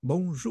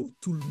Bonjour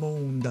tout le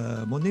monde.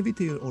 Mon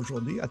invité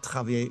aujourd'hui a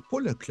travaillé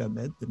pour le Club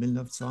Med de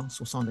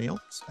 1971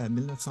 à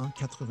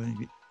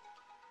 1988.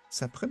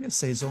 Sa première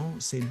saison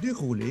s'est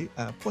déroulée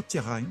à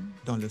Poitiers,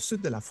 dans le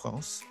sud de la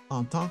France,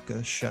 en tant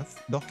que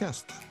chef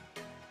d'orchestre.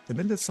 De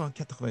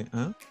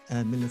 1981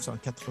 à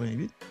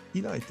 1988,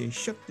 il a été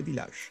chef de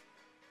village.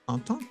 En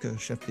tant que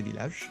chef de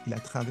village, il a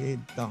travaillé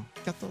dans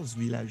 14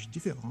 villages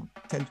différents,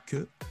 tels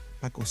que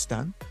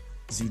Pakostan,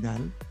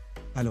 Zinal,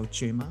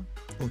 Palochema,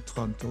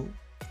 Otranto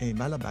et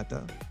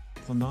Malabata,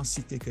 pour n'en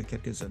citer que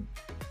quelques-uns.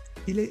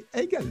 Il est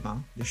également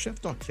le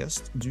chef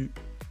d'orchestre du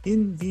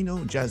In Vino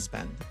Jazz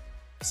Band.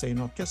 C'est un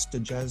orchestre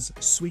de jazz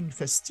swing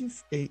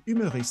festif et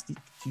humoristique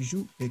qui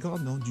joue les grands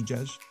noms du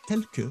jazz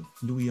tels que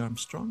Louis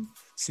Armstrong,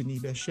 Sidney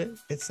Bechet,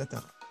 etc.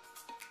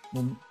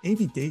 Mon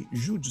invité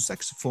joue du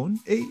saxophone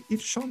et il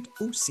chante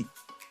aussi.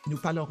 Nous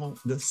parlerons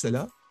de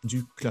cela,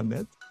 du Club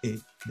Med et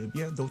de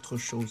bien d'autres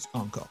choses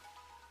encore.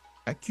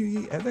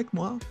 Accueillez avec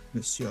moi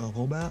Monsieur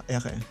Bébert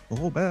Herin.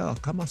 Robert,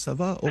 comment ça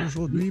va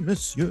aujourd'hui,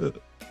 monsieur?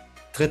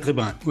 Très très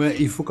bien. Ouais,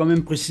 il faut quand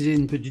même préciser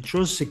une petite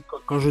chose, c'est que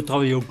quand je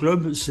travaillais au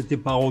club, c'était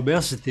pas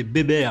Robert, c'était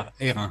Bébert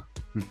Herin.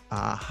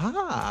 Ah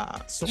ah,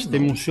 son C'était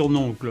nom. mon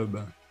surnom au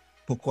club.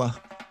 Pourquoi?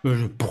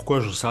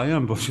 Pourquoi, je sais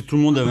rien, parce que tout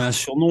le monde avait un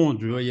surnom.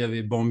 Tu vois, il y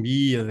avait Bambi,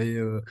 il y avait,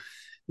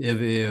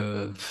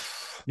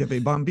 Il y avait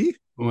Bambi?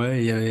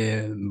 ouais, il y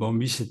avait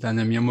Bambi, c'était un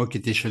ami à moi qui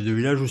était chef de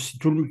village aussi.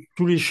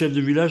 Tous les chefs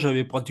de village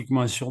avaient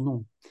pratiquement un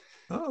surnom.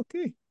 Ah, OK.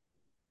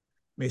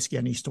 Mais est-ce qu'il y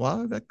a une histoire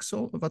avec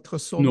votre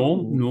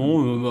surnom? Non,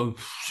 non.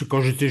 C'est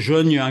quand j'étais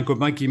jeune, il y a un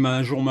copain qui m'a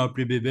un jour m'a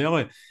appelé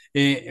Bébert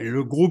et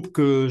le groupe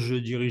que je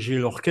dirigeais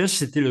l'orchestre,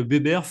 c'était le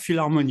Bébert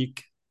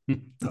Philharmonique.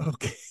 Ah,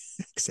 OK,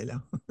 excellent.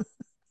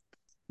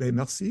 Ben,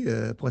 merci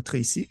pour être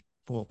ici,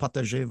 pour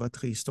partager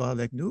votre histoire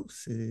avec nous.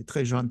 C'est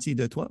très gentil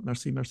de toi.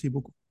 Merci, merci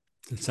beaucoup.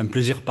 C'est un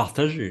plaisir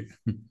partagé.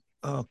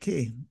 OK.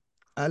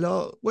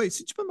 Alors, oui,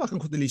 si tu peux me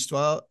raconter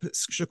l'histoire,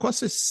 parce que je crois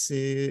que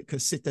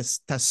c'était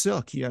ta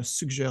sœur qui a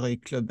suggéré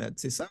Club Med,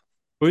 c'est ça?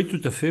 Oui, tout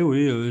à fait,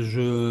 oui.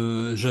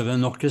 J'avais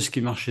un orchestre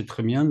qui marchait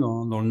très bien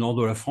dans le nord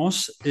de la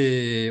France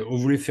et on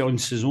voulait faire une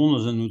saison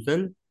dans un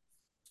hôtel.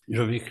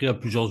 J'avais écrit à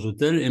plusieurs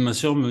hôtels et ma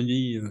sœur me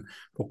dit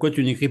pourquoi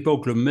tu n'écris pas au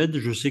Club Med?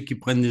 Je sais qu'ils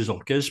prennent des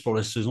orchestres pour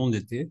la saison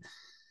d'été.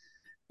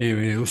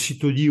 Et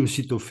aussitôt dit,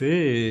 aussitôt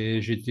fait.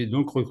 Et j'étais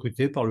donc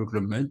recruté par le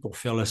Club Med pour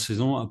faire la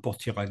saison à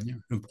Port-Iragne,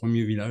 le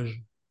premier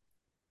village.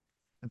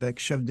 Avec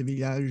chef de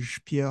village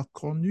Pierre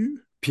Cornu.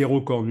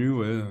 Pierrot Cornu,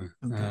 ouais,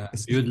 OK. un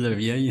vieux de la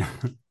vieille.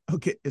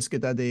 OK. Est-ce que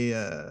tu as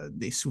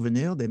des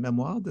souvenirs, des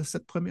mémoires de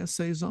cette première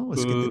saison?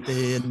 Est-ce que tu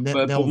Euh, étais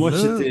Ouais,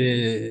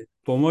 nerveux?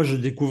 pour moi, je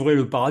découvrais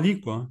le paradis,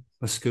 quoi, hein,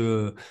 parce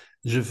que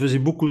je faisais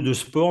beaucoup de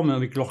sport, mais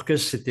avec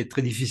l'orchestre, c'était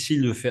très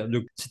difficile de faire.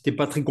 C'était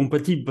pas très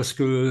compatible parce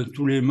que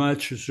tous les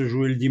matchs se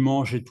jouaient le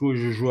dimanche et tout, et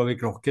je jouais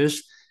avec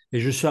l'orchestre. Et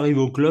je suis arrivé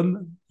au club,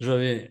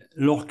 j'avais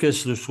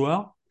l'orchestre le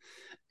soir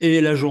et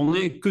la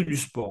journée que du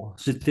sport.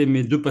 C'était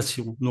mes deux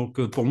passions.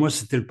 Donc, pour moi,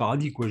 c'était le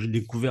paradis, quoi. J'ai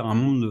découvert un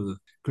monde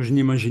que je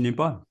n'imaginais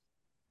pas.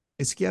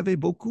 Est-ce qu'il y avait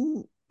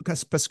beaucoup,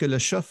 parce que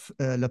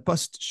le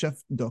poste chef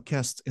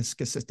d'orchestre, est-ce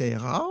que c'était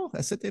rare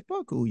à cette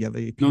époque où il y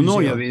avait Non,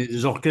 non, il y plusieurs? avait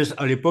des orchestres.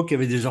 À l'époque, il y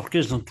avait des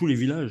orchestres dans tous les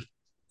villages.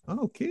 Ah,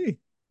 OK.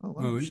 Ah,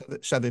 Ouais, wow. oui.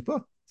 Je savais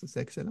pas. Ça,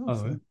 c'est excellent, Ah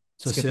ça. ouais.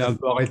 Ça Est-ce que s'est tu un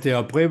peu arrêté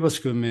après parce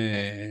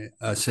que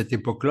à cette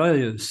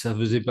époque-là, ça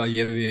faisait pas. Il y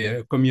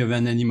avait, comme il y avait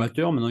un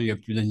animateur, maintenant il n'y a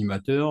plus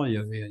d'animateur. Il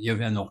y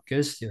avait un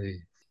orchestre.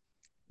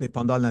 mais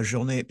pendant la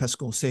journée, parce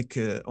on sait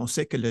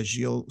que le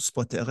JO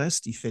sport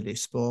terrestre, il fait les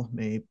sports,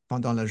 mais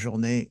pendant la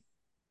journée,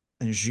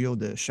 un JO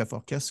de chef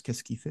orchestre,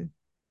 qu'est-ce qu'il fait?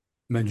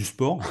 Ben, du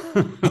sport.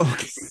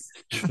 OK.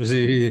 Je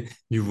faisais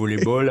du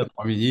volleyball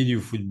l'après-midi, du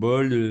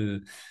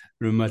football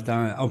le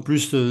matin. En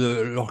plus,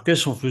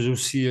 l'orchestre, on faisait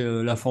aussi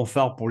la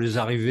fanfare pour les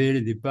arrivées,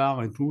 les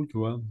départs et tout, tu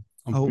vois.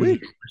 En Ah plus de oui?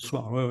 jouer le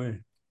soir, ouais,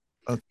 ouais.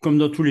 Ah, Comme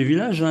dans tous les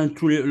villages, hein,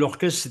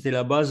 l'orchestre, c'était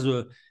la base.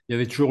 Il y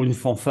avait toujours une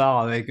fanfare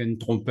avec une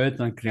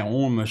trompette, un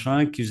clairon, un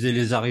machin, qui faisait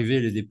les arrivées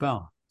et les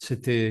départs.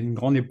 C'était une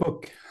grande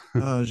époque.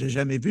 j'ai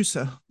jamais vu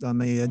ça dans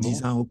mes Ah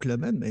 10 bon? ans au Club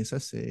Med, mais ça,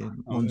 c'est, Ah,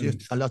 mon Dieu. ouais.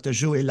 Alors, tu as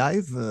joué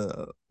live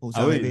aux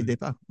Ah oui, arrivées et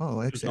départs. Oh,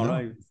 ouais, tout en excellent.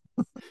 live.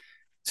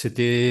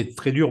 C'était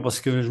très dur parce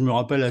que je me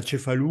rappelle à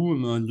Cefalù,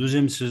 ma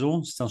deuxième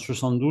saison, c'était en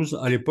 72.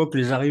 À l'époque,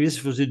 les arrivées se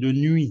faisaient de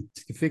nuit.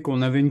 Ce qui fait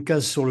qu'on avait une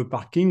case sur le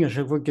parking. À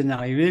chaque fois qu'il y en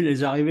arrivait,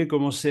 les arrivées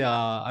commençaient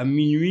à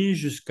minuit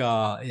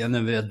jusqu'à. Il y en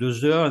avait à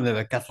 2 heures, il y en avait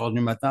à 4 heures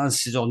du matin, à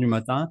 6 heures du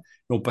matin.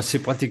 Et on passait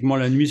pratiquement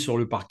la nuit sur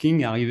le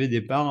parking. Arrivée,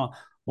 départ,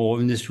 on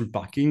revenait sur le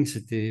parking.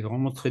 C'était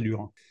vraiment très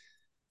dur.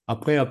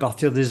 Après, à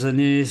partir des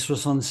années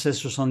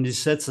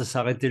 76-77, ça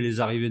s'arrêtait les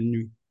arrivées de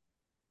nuit.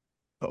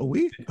 Oh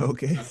oui?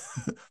 OK.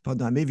 Pas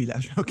dans mes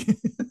villages. OK.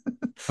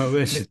 Ah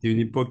ouais, Mais c'était une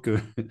époque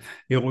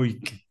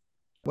héroïque.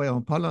 ouais,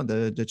 en parlant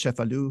de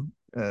Cefalù,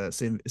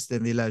 c'est un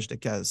village de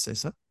Case, c'est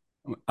ça?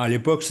 À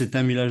l'époque, c'était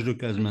un village de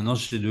cases. Maintenant,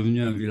 c'est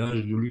devenu un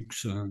village de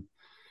luxe,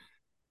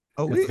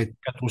 Ah oui?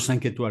 4 ou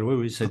 5 étoiles. Oui,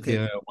 oui, ça a été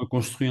OK.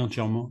 reconstruit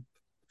entièrement.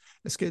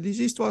 Est-ce que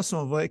les histoires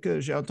sont vraies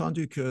que j'ai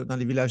entendu que dans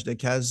les villages de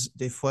cases,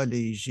 des fois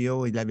les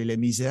géos, ils avaient la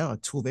misère à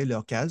trouver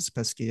leurs cases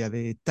parce qu'il y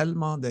avait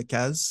tellement de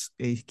cases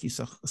et qui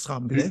se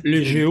ressemblaient Les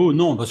que... géos,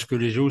 non, parce que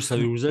les géos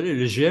savaient où vous allez.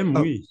 Les GM,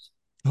 Oh, oui.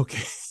 OK.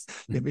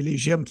 Il y avait les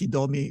gemmes qui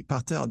dormaient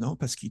par terre, non?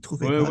 Parce qu'ils ne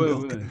trouvaient Ouais, pas ouais,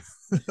 leur, ouais.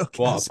 leur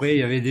Bon, case. après, il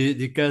y avait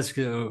des cases,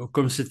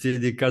 comme c'était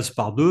des cases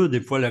par deux,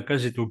 des fois la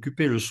case était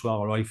occupée le soir.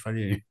 Alors il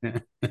fallait.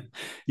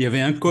 Il y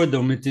avait un code,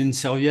 on mettait une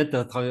serviette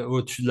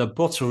au-dessus de la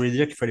porte, ça voulait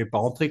dire qu'il fallait pas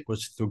rentrer, quoi.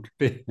 C'était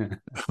occupé.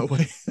 Oui,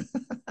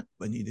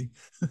 bonne idée.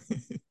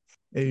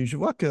 Et je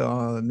vois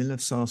qu'en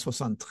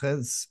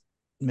 1973,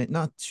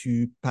 maintenant,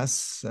 tu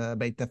passes,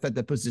 ben, tu as fait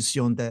la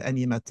position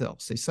d'animateur,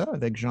 c'est ça,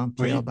 avec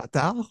Jean-Pierre Oui,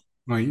 Battard?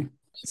 oui.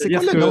 C'est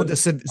quoi C'est-à-dire le nom que de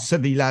ce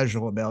village,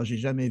 Robert? J'ai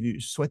jamais vu.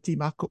 Swati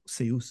Marco,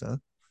 c'est où ça?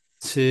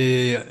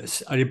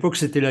 à l'époque,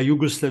 c'était la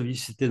Yougoslavie,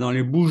 c'était dans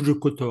les Bouches de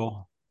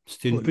Kotor.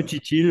 C'était Oh une là,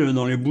 petite île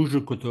dans les Bouches de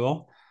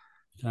Kotor.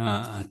 C'est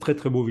un très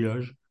très beau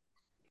village.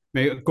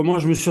 Mais comment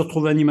je me suis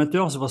retrouvé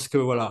animateur, c'est parce que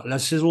voilà, la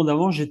saison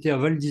d'avant, j'étais à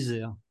Val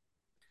d'Isère.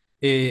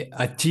 Et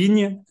à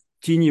Tignes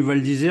et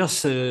Val d'Isère,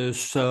 ça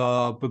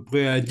a à peu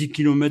près à 10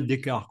 kilomètres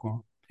d'écart,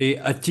 quoi. Et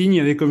à Tignes, il y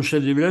avait comme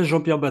chef de village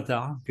Jean-Pierre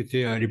Battard, qui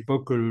était à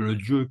l'époque le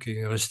dieu qui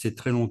est resté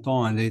très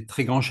longtemps un des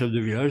très grands chefs de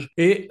village.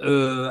 Et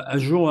un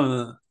jour,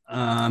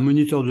 un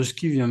moniteur de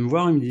ski vient me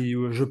voir, il me dit,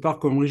 je pars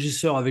comme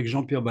régisseur avec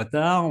Jean-Pierre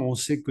Battard, on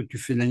sait que tu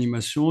fais de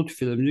l'animation, tu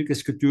fais de la musique,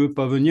 est-ce que tu veux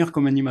pas venir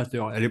comme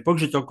animateur? À l'époque,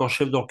 j'étais encore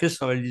chef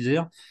d'orchestre à Val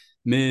d'Isère,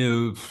 mais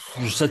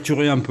je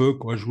saturais un peu,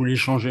 quoi, je voulais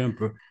changer un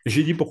peu. Et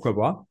j'ai dit pourquoi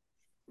pas.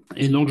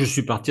 Et donc, je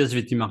suis parti à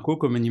Sveti Marco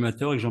comme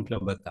animateur avec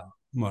Jean-Pierre Battard.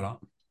 Voilà.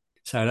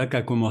 C'est là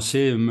qu'a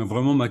commencé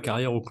vraiment ma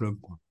carrière au club,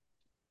 quoi.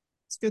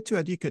 est-ce que tu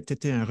as dit que tu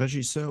étais un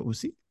régisseur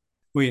aussi?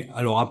 Oui,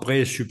 alors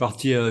après, je suis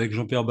parti avec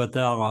Jean-Pierre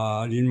Battard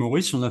à l'île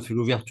Maurice. On a fait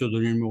l'ouverture de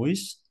l'île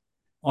Maurice.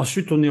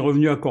 Ensuite, on est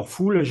revenu à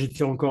Corfou. Là,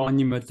 j'étais encore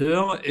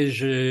animateur et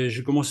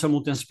j'ai commencé à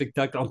monter un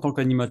spectacle en tant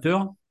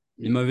qu'animateur.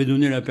 Il m'avait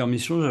donné la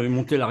permission. J'avais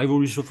monté La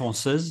Révolution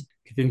française,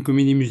 qui était une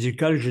comédie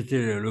musicale.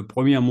 J'étais le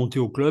premier à monter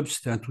au club.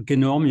 C'était un truc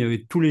énorme. Il y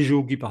avait tous les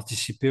géos qui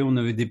participaient. On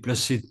avait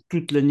déplacé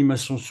toute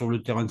l'animation sur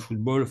le terrain de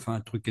football. Enfin,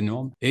 un truc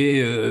énorme.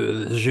 Et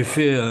j'ai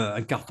fait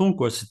un carton,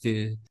 quoi.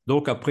 C'était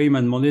donc après, il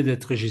m'a demandé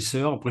d'être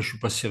régisseur. Après, je suis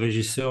passé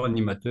régisseur,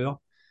 animateur.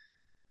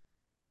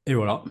 Et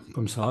voilà,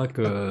 comme ça Ah,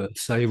 que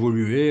ça a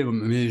évolué.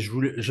 Mais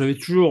j'avais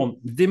toujours,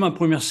 dès ma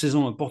première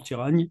saison à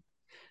Port-Iragne,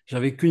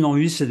 j'avais qu'une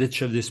envie, c'est d'être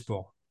chef des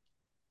sports.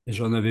 Et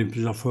j'en avais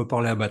plusieurs fois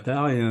parlé à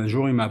Bâtard. Et un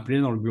jour, il m'a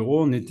appelé dans le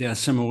bureau. On était à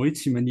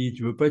Saint-Moritz. Il m'a dit,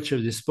 tu veux pas être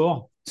chef des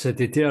sports?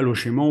 Cet été, à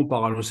l'Oschema, on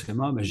part à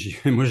l'Ocema. Ben, j'ai dit,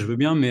 moi, je veux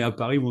bien, mais à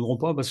Paris, ils voudront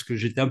pas parce que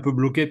j'étais un peu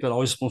bloqué par le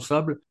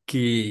responsable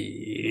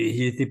qui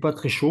il était pas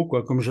très chaud,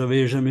 quoi. Comme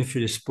j'avais jamais fait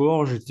les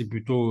sports, j'étais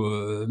plutôt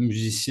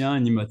musicien,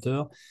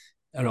 animateur.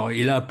 Alors,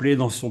 il a appelé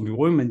dans son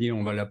bureau, il m'a dit,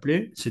 on va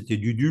l'appeler. C'était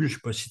Dudul, je ne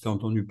sais pas si tu as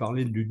entendu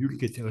parler de Dudul,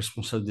 qui était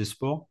responsable des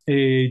sports.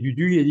 Et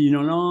Dudul, il a dit,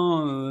 non,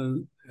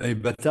 non, et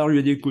Bâtard lui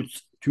a dit, écoute,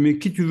 tu mets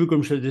qui tu veux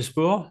comme chef des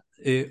sports.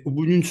 Et au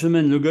bout d'une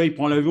semaine, le gars, il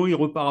prend l'avion, il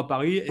repart à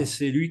Paris, et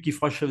c'est lui qui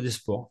fera chef des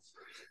sports.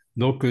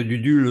 Donc,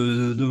 Dudul,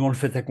 devant le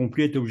fait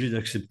accompli, était obligé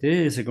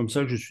d'accepter. Et c'est comme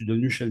ça que je suis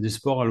devenu chef des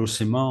sports à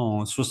l'OCMA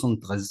en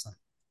 73.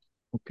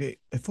 OK.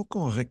 Il faut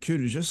qu'on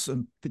recule juste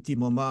un petit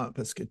moment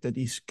parce que tu as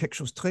dit quelque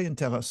chose de très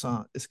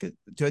intéressant. Est-ce que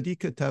tu as dit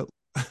que tu as,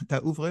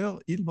 ouvert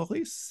île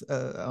Maurice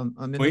en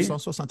Oui,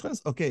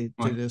 1973? OK. Tu es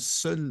ouais. le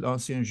seul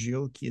ancien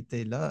géo qui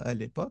était là à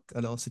l'époque.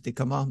 Alors, c'était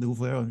comment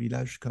d'ouvrir un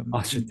village comme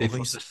Ah, île c'était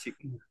Maurice? fantastique.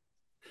 Il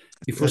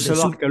Tu faut as des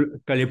savoir sous...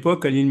 qu'à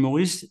l'époque, à l'île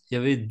Maurice, il y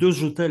avait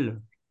deux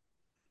hôtels.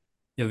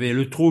 Il y avait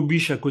le Trou aux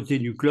Biches à côté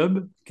du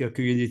club qui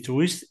accueillait des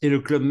touristes et le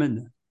Club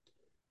Med.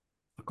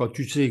 Quand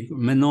tu sais,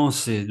 maintenant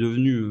c'est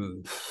devenu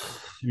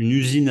une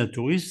usine à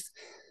touristes.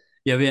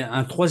 Il y avait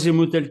un troisième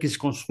hôtel qui se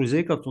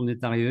construisait quand on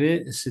est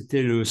arrivé,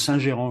 c'était le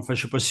Saint-Gérand. Enfin,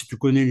 je ne sais pas si tu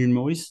connais l'île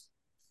Maurice.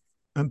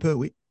 Un peu,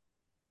 oui.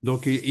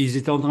 Donc, ils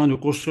étaient en train de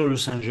construire le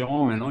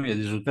Saint-Gérand. Maintenant, il y a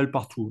des hôtels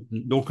partout.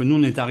 Donc, nous,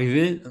 on est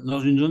arrivés dans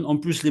une zone. En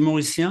plus, les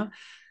Mauriciens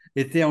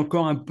étaient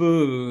encore un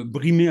peu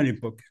brimés à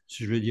l'époque,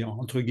 si je veux dire,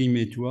 entre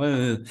guillemets, tu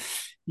vois.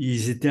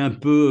 Ils étaient un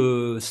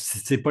peu,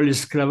 c'est pas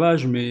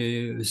l'esclavage,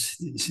 mais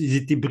ils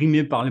étaient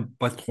brimés par les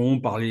patrons,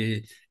 par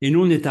les. Et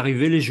nous, on est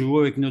arrivés, les Géos,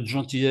 avec notre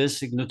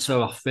gentillesse, avec notre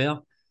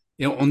savoir-faire,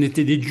 et on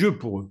était des dieux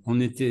pour eux. On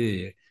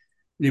était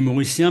les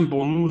Mauriciens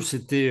pour nous,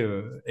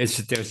 et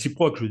c'était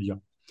réciproque, je veux dire.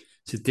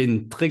 C'était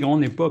une très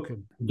grande époque.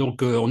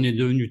 Donc, on est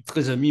devenus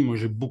très amis. Moi,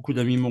 j'ai beaucoup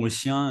d'amis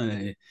mauriciens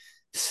et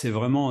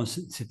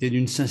c'était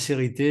d'une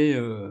sincérité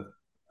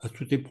à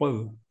toute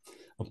épreuve.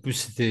 En plus,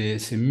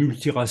 c'est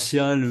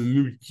multiracial,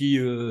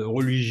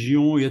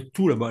 multi-religion, il y a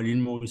tout là-bas à l'île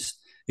Maurice.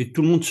 Et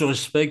tout le monde se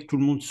respecte, tout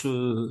le monde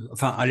se...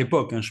 Enfin, à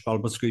l'époque, hein, je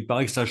parle, parce qu'il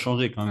paraît que ça a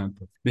changé quand même un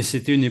peu. Mais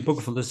c'était une époque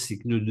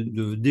fantastique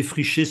de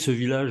défricher ce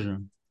village.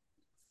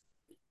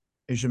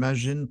 Et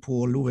j'imagine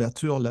pour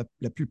l'ouverture,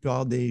 la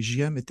plupart des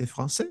GM étaient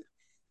français.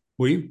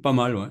 Oui, pas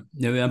mal, ouais.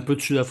 Il y avait un peu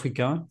de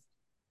Sud-Africains,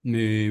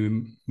 mais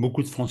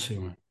beaucoup de Français,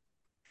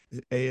 ouais.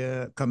 Et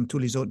comme tous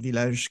les autres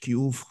villages qui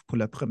ouvrent pour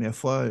la première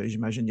fois,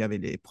 j'imagine il y avait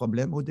des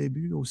problèmes au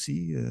début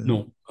aussi.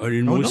 Non, à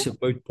l'île Oh Maurice, non? il n'y a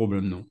pas eu de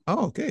problème, non. Ah,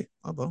 OK.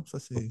 Ah bon, ça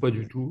c'est Pas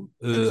du tout.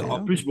 En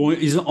excellent. plus, bon,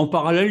 en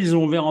parallèle, ils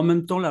ont ouvert en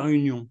même temps la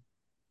Réunion.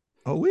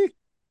 Ah oui?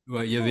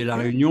 Ouais, il y avait la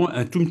OK. Réunion,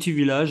 un tout petit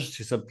village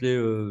qui s'appelait,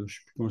 je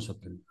sais plus comment ça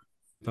s'appelle.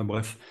 Enfin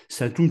bref,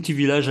 c'est un tout petit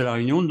village à la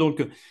Réunion.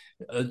 Donc,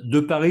 de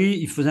Paris,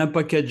 il faisait un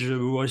package.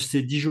 Vous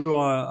restez 10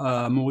 jours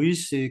à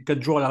Maurice et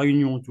 4 jours à la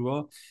Réunion, tu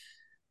vois.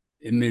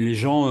 Mais les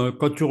gens,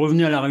 quand tu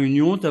revenais à la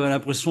Réunion, tu avais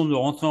l'impression de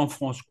rentrer en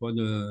France, quoi.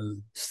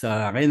 Ça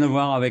n'a rien à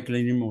voir avec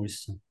l'île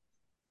Maurice.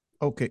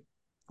 OK.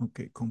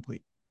 OK,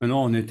 compris.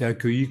 Maintenant, on était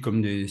accueillis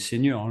comme des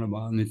seigneurs hein,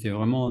 là-bas. On était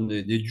vraiment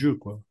des dieux,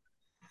 quoi.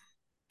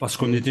 Parce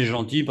qu'on Et, était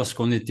gentils, parce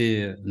qu'on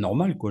était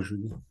normal, quoi, je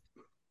veux dire.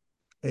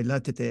 et là,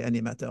 tu étais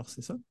animateur,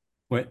 c'est ça?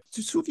 Ouais.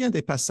 Tu te souviens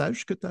des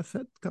passages que tu as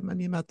faits comme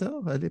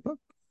animateur à l'époque?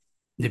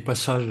 Des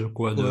passages de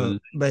quoi? Ben,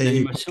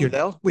 D'animation?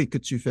 populaires, oui, que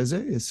tu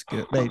faisais. Est-ce que,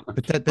 ben,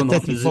 peut-être On en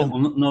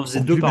faisait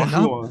font deux plus par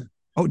maintenant. jour.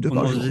 Oh, deux On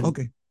par en jour. faisait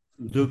OK.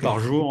 deux OK. par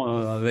jour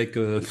avec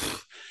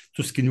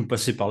tout ce qui nous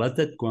passait par la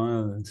tête, quoi.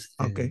 Hein.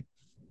 OK.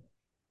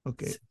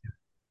 OK.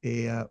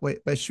 Et oui,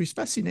 ben, je suis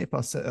fasciné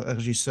par ce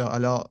régisseur.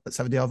 Alors,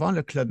 ça veut dire avant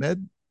le Club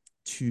Med,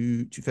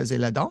 tu faisais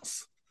la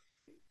danse?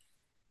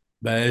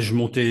 Ben, je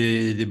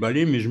montais des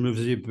ballets, mais je me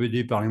faisais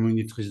aider par les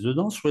monitrices de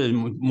danse. Ouais.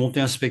 Monter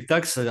un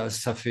spectacle,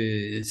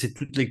 c'est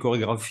toutes les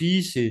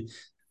chorégraphies, c'est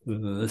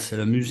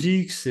la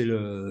musique,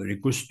 les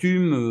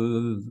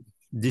costumes,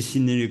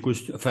 dessiner les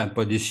costumes, enfin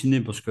pas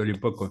dessiner parce qu'à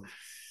l'époque, quoi,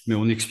 mais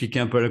on expliquait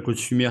un peu à la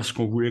costumière ce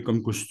qu'on voulait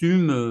comme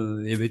costume,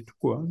 il y avait tout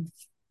quoi.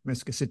 Mais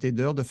est-ce que c'était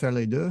dur de faire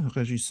les deux,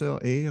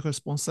 régisseur et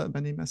responsable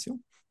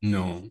d'animation?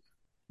 Non,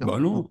 Non? bah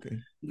non. OK.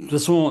 De toute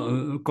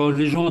façon, quand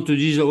les gens te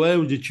disent ouais,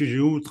 vous étiez chez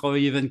vous, vous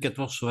travaillez 24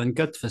 heures sur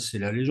 24, enfin, c'est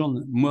la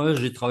légende. Moi,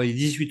 j'ai travaillé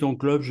 18 ans en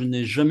club, je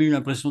n'ai jamais eu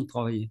l'impression de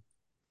travailler.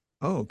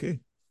 Ah, OK. Je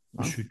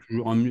Wow. suis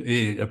toujours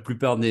et la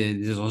plupart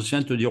des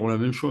anciens te diront la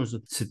même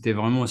chose. C'était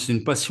vraiment, c'est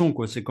une passion,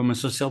 quoi. C'est comme un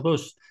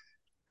sacerdoce.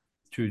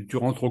 Tu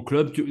rentres au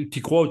club, tu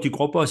y crois ou tu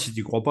crois pas. Si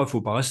tu crois pas, il faut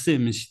pas rester.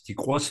 Mais si tu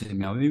crois, c'est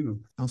merveilleux.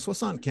 En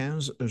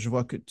 75, je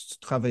vois que tu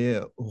travaillais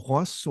au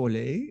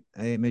Roi-Soleil,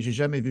 mais j'ai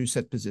jamais vu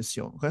cette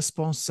position.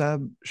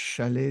 Responsable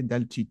chalet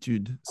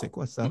d'altitude. C'est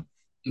quoi ça?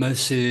 Ben,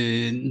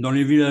 c'est dans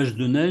les villages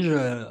de neige,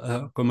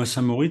 comme à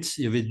Saint-Moritz,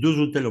 il y avait deux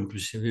hôtels en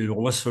plus. Il y avait le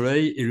Roi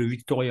Soleil et le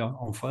Victoria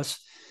en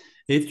face.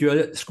 Et tu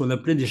as ce qu'on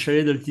appelait des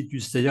chalets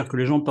d'altitude, c'est-à-dire que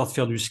les gens partent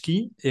faire du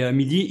ski et à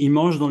midi, ils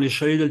mangent dans les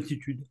chalets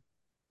d'altitude.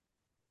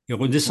 Ils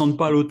redescendent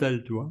pas à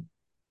l'hôtel, tu vois.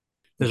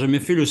 T'as jamais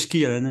fait le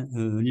ski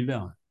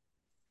l'hiver?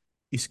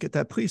 Est-ce que tu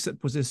as pris cette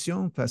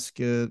position parce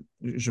que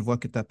je vois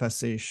que tu as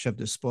passé chef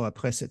de sport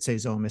après cette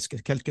saison, mais est-ce que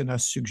quelqu'un a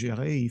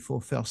suggéré il faut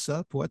faire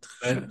ça pour être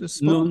chef de Non,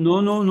 sport?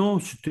 non, non, non.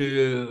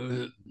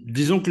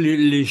 Disons que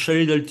les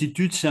chalets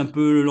d'altitude, c'est un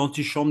peu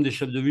l'antichambre des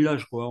chefs de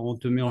village, quoi. On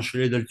te met en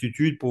chalet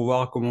d'altitude pour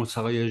voir comment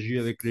ça réagit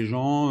avec les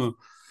gens.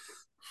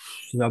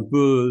 C'est un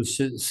peu,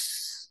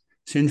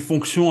 c'est une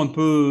fonction un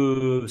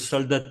peu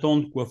salle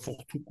d'attente, quoi,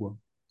 fourre-tout, quoi.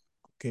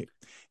 OK.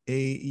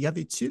 Et y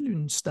avait-il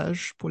une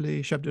stage pour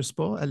les chefs de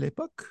sport à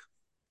l'époque?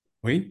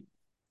 Oui.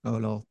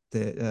 Alors, tu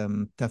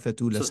as fait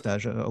où le Ça,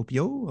 stage au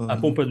Pio? à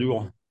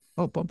Pompadour.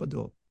 Oh,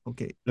 Pompadour.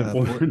 OK. Le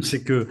problème,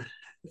 c'est que,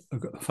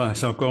 enfin,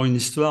 c'est encore une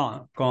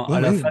histoire. Quand, Oui,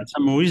 à la fin oui. de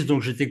Saint-Maurice,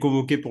 donc j'étais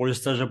convoqué pour le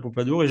stage à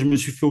Pompadour et je me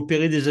suis fait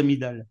opérer des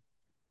amygdales.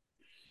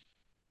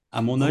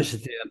 À mon âge, Oh,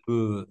 c'était un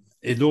peu.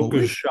 Et oh donc,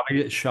 oui.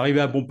 je suis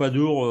arrivé à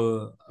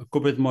Pompadour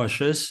complètement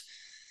HS.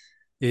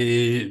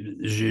 Et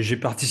j'ai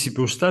participé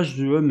au stage,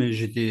 tu vois, mais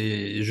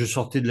je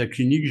sortais de la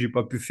clinique, j'ai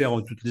pas pu faire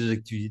toutes les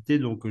activités,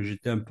 donc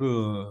j'étais un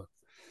peu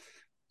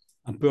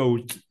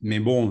out. Mais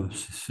bon,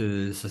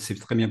 ça s'est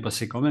très bien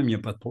passé quand même, il n'y a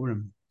pas de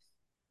problème.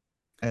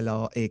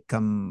 Alors, et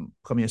comme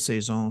première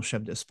saison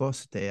chef de sport,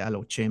 c'était à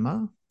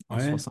l'Ochema en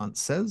Ouais,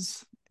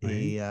 76.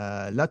 ouais. Et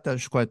là,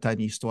 je crois que tu as une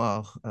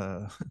histoire.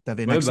 Tu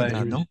avais un Ouais, bah,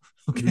 accident, non?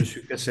 OK. je me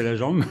suis cassé la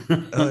jambe.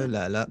 Oh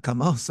là là,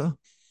 comment ça?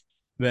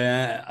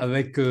 Ben,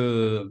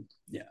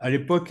 à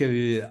l'époque,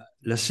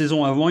 la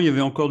saison avant, il y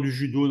avait encore du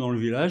judo dans le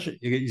village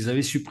et ils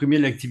avaient supprimé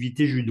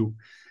l'activité judo.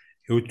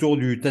 Et autour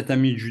du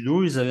tatami de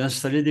judo, ils avaient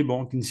installé des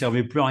bancs qui ne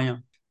servaient plus à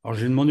rien. Alors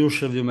j'ai demandé au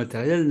chef de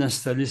matériel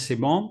d'installer ces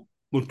bancs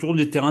autour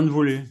des terrains de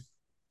volley.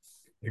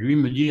 Et lui il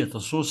me dit,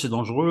 attention, c'est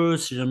dangereux,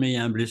 si jamais il y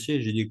a un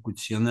blessé. J'ai dit, écoute,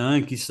 s'il y en a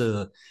un qui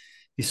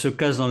se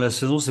casse dans la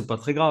saison, c'est pas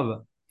très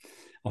grave.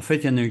 En fait,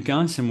 il y en a eu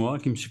qu'un, c'est moi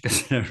qui me suis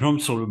cassé la jambe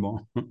sur le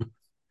banc.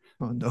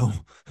 Oh non.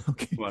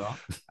 OK. Voilà.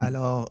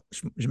 Alors,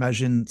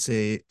 j'imagine,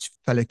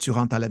 fallait que tu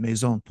rentres à la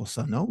maison pour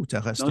ça, non? Ou tu es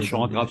Non, je resté suis dans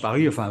le rentré à village?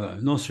 Paris. Enfin,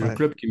 non, c'est le Ouais.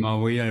 club qui m'a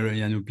envoyé à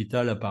un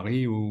hôpital à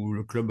Paris où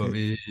le club OK.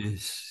 avait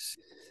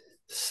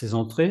ses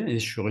entrées et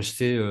je suis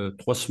resté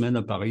 3 semaines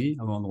à Paris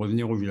avant de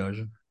revenir au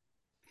village.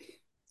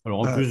 Alors,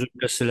 en Euh, plus de me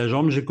casser la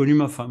jambe, j'ai connu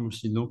ma femme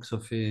aussi. Donc, ça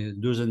fait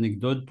deux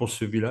anecdotes pour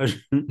ce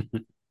village.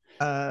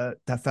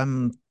 ta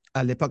femme,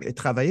 à l'époque, elle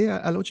travaillait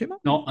à l'Ochema?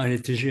 Non, elle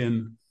était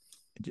GM.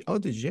 Oh,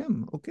 des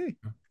GM. OK.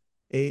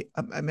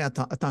 Mais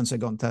attends une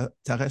seconde,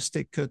 t'as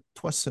resté que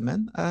 3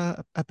 semaines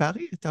à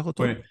Paris, à ta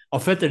retour? Ouais. En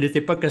fait, elle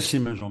n'était pas cassée,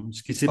 ma jambe.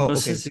 Ce qui s'est Oh,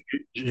 passé, OK. c'est que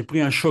j'ai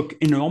pris un choc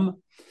énorme.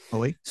 Oh,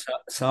 oui.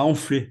 Ça a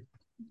enflé.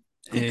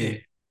 OK.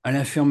 Et à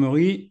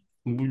l'infirmerie,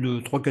 au bout de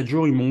 3 4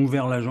 jours, ils m'ont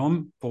ouvert la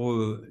jambe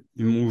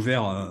ils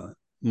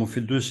m'ont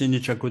fait 2 saignées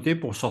de chaque côté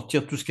pour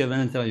sortir tout ce qu'il y avait à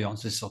l'intérieur.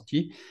 C'est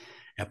sorti.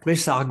 Et après,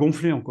 ça a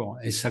regonflé encore.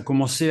 Et ça a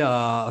commencé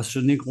à se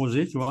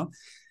nécroser, tu vois.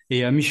 Et il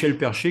y a Michel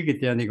Percher, qui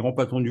était un des grands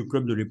patrons du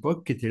club de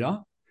l'époque, qui était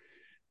là.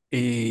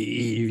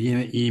 Et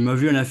il m'a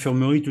vu à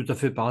l'infirmerie tout à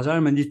fait par hasard.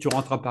 Il m'a dit, tu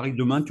rentres à Paris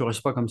demain, tu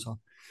restes pas comme ça.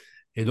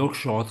 Et donc, je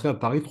suis rentré à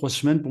Paris 3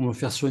 semaines pour me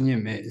faire soigner.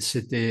 Mais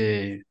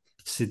c'était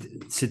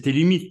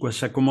limite, quoi.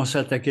 Ça commençait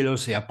à attaquer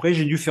l'os. Et après,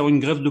 j'ai dû faire une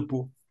greffe de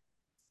peau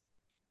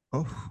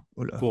Oh,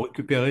 oh là, pour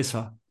récupérer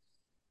ça.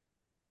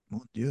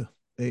 mon Dieu.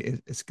 Et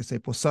est-ce que c'est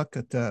pour ça que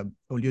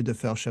au lieu de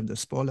faire chef de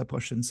sport la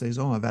prochaine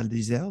saison à Val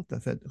d'Isère, tu as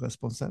fait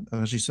responsable,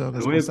 régisseur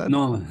Oui, responsable?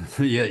 non,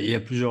 il y a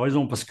plusieurs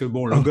raisons. Parce que,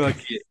 bon, le OK. gars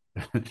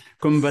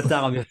comme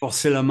Bâtard avait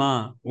forcé la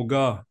main au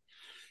gars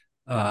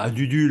à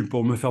Dudul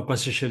pour me faire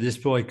passer chef des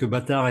sports et que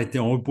Bâtard était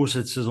en repos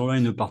cette saison-là,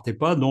 il ne partait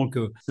pas. Donc,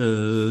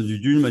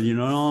 Dudul m'a dit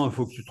non, non, il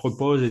faut que tu te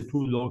reposes et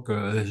tout. Donc,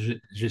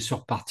 j'ai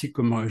surparti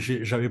comme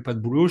j'avais pas de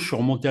boulot. Je suis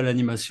remonté à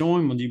l'animation.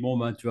 Ils m'ont dit bon,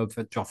 bah, tu vas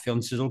refaire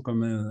une saison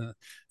comme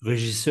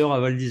régisseur à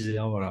Val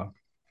d'Isère. Voilà.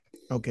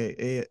 OK.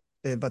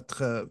 Et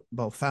votre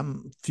bon,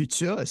 femme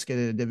future, est-ce qu'elle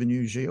est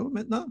devenue géo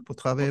maintenant pour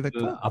travailler avec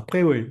toi?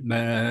 Après, oui.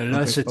 Mais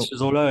là, OK. cette Oh,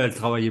 saison-là, elle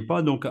travaillait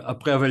pas. Donc,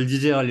 après, à Val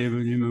d'Isère, elle est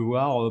venue me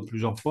voir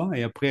plusieurs fois.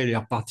 Et après, elle est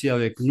repartie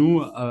avec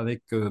nous,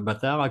 avec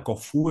Bâtard, à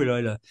Corfou. Et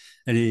là,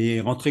 elle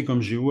est rentrée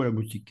comme géo à la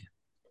boutique.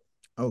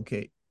 OK.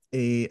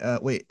 Et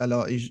oui,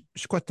 alors,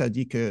 je crois que tu as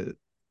dit que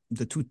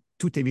de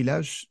tous tes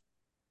villages,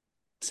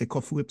 c'est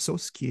Corfu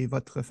Ipsos qui est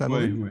votre Oui,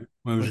 favori? oui.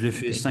 Ouais, Oui, je l'ai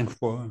fait OK. 5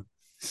 fois.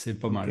 C'est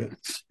pas OK. mal.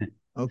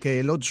 OK.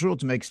 L'autre jour,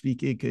 tu m'as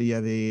expliqué qu'il y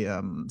avait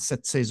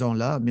cette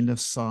saison-là,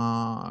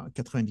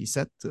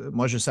 1997.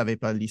 Moi, je ne savais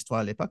pas l'histoire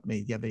à l'époque, mais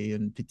il y avait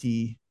une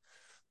petite,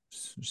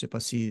 je ne sais pas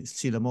si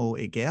le mot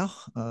est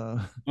guerre.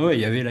 Oui, il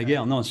y avait la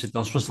guerre. Non, c'était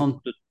en OK.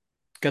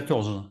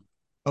 74.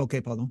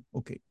 OK, pardon.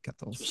 OK,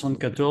 14. OK.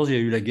 74, il y a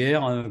eu la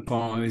guerre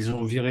quand ils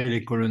ont viré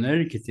les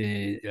colonels, qui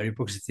étaient, à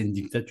l'époque, c'était une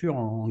dictature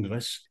en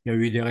Grèce. Il y a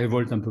eu des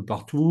révoltes un peu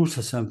partout,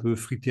 ça s'est un peu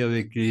frité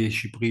avec les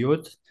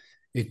Chypriotes,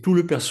 et tout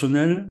le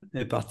personnel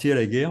est parti à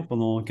la guerre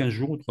pendant 15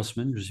 jours ou 3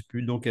 semaines, je sais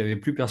plus. Donc, il n'y avait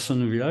plus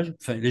personne au village.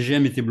 Enfin, les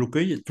GM étaient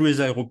bloqués, il y a tous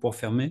les aéroports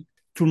fermés,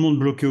 tout le monde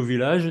bloqué au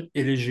village,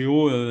 et les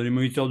géos, les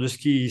moniteurs de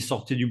ski, ils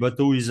sortaient du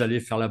bateau, ils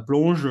allaient faire la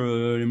plonge,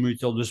 les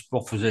moniteurs de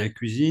sport faisaient la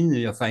cuisine,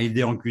 et, enfin,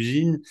 aidaient en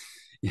cuisine.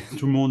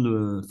 Tout le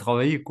monde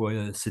travaillait,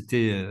 quoi.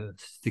 C'était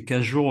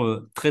 15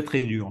 jours très,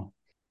 très durs.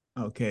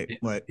 OK,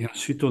 ouais. Et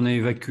ensuite, on a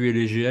évacué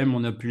les GM,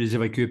 on a pu les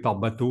évacuer par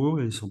bateau,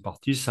 ils sont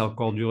partis. Ça a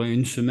encore duré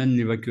une semaine,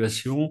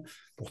 l'évacuation,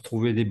 pour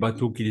trouver des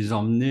bateaux qui les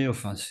emmenaient.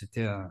 Enfin,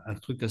 c'était un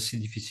truc assez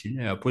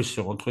difficile. Et après,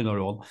 c'est rentré dans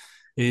l'ordre.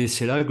 Et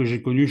c'est là que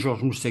j'ai connu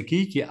Georges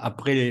Moustaki, qui,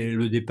 après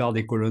le départ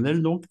des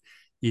colonels, donc,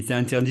 il était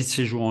interdit de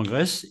séjour en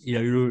Grèce. Il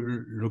a eu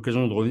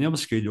l'occasion de revenir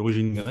parce qu'il est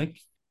d'origine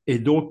grecque. Et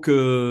donc,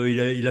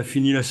 il a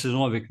fini la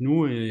saison avec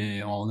nous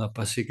et on a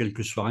passé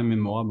quelques soirées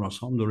mémorables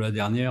ensemble. De la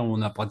dernière,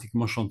 on a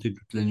pratiquement chanté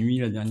toute la nuit,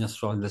 la dernière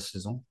soirée de la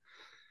saison.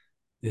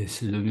 Et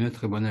c'est devenu un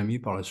très bon ami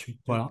par la suite.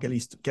 Voilà.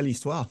 Quelle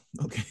histoire.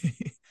 OK.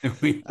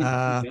 Oui,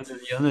 Euh,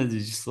 il y en a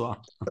des histoires.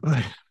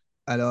 ouais.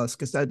 Alors, est-ce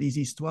que ça a des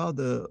histoires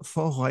de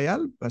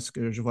Fort-Royal? Parce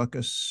que je vois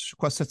que je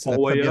crois que ça, c'est la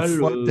première Port-Royal,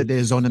 fois que tu as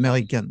des zones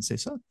américaines, c'est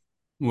ça?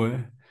 ouais.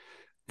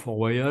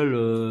 Port-Royal,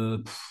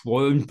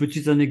 ouais, une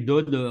petite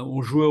anecdote.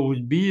 On jouait au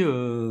rugby.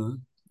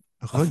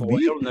 À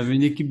Fort-Royal, Rugby? on avait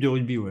une équipe de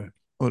rugby, ouais.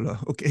 Oh là,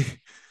 OK.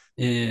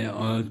 Et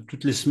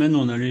toutes les semaines,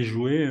 on allait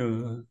jouer.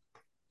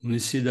 On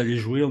essayait d'aller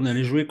jouer. On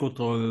allait jouer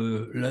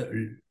contre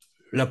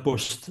la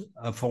Poste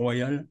à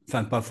Fort-Royal.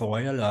 Enfin, pas à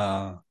Fort-Royal,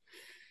 à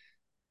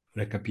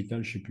la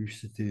capitale, je sais plus.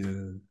 C'était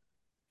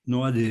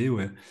Noailles,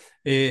 ouais.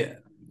 Et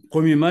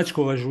premier match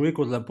qu'on va jouer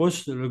contre la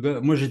Poste, le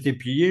gars, moi j'étais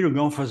plié, le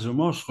gars en face de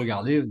moi, on se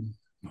regardait,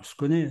 on se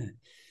connaît.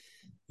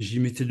 Je dis,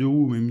 mais t'es de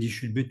où? Mais il me dit, je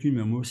suis de Béthune,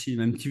 mais moi aussi.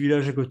 Un petit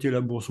village à côté de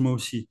la Bourse, moi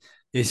aussi.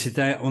 Et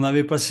on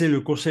avait passé le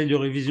conseil de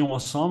révision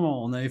ensemble,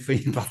 on avait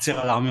failli partir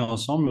à l'armée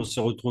ensemble, on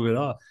s'est retrouvés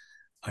là,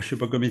 à je sais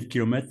pas combien de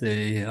kilomètres,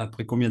 et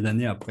après combien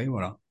d'années après,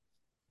 voilà.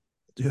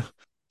 Dieu.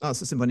 Ah,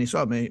 ça, c'est une bonne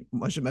histoire, mais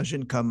moi,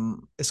 j'imagine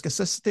comme. Est-ce que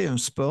ça, c'était un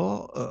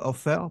sport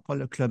offert par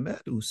le Club Med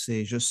ou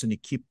c'est juste une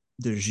équipe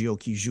de JO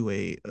qui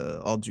jouait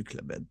hors du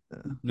Club Med?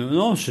 Non,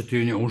 non,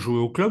 on jouait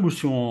au club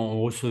aussi,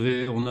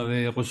 on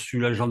avait reçu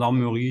la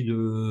gendarmerie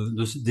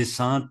des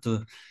Saintes.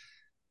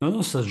 Non,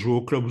 non, ça se joue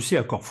au club aussi,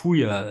 à Corfou,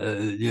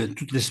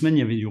 toutes les semaines, il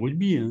y avait du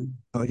rugby, hein.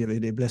 Ah, il y avait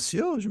des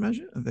blessures,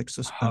 j'imagine, avec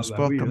un Ah bah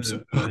sport oui, comme ça.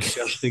 OK.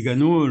 Serge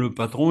Stegano, le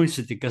patron, il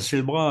s'était cassé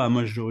le bras à un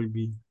match de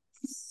rugby.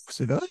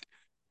 C'est vrai?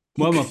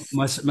 Moi, OK.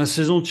 ma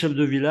saison de chef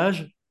de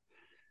village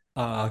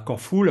à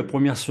Corfou, la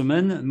première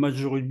semaine, match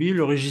de rugby,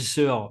 le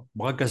régisseur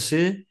bras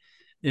cassé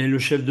et le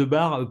chef de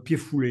bar pied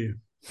foulé.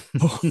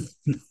 Oh,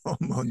 oh,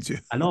 mon Dieu.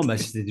 Ah non, OK. bah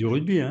c'était du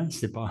rugby, hein,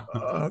 c'est pas.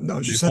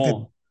 Non, je Mais savais.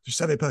 bon. Je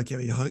savais pas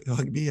qu'il y avait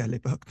rugby à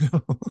l'époque.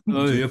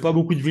 Mon Il n'y Dieu. a pas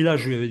beaucoup de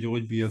villages où il y avait du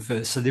rugby.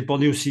 Enfin, ça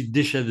dépendait aussi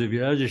des chefs de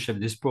village, des chefs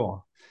des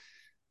sports.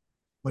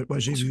 Moi,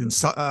 j'ai vu une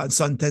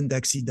centaine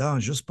d'accidents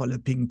juste pour le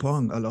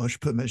ping-pong. Alors, je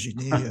peux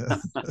imaginer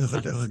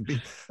le rugby.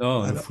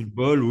 Non, le Alors,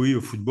 football, oui, au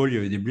football, il y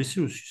avait des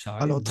blessés aussi, ça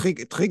alors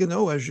arrive.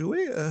 Trigono a joué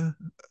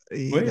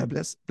et Oui, il a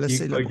blessé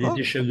le quand il bras.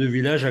 était chef de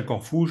village à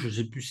Corfou, je ne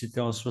sais plus si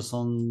c'était en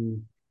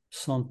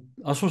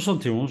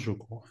 71, je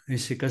crois. Et il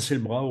s'est cassé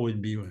le bras au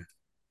rugby, ouais.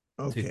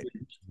 OK. C'est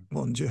connu.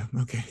 Mon Dieu.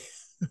 OK.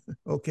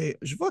 OK.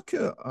 Je vois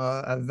que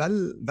à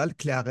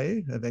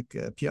Val-Claret, avec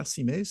Pierre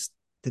Simès,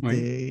 tu Oui,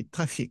 étais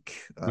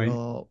trafic. oui.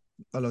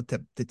 Alors tu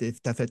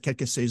as fait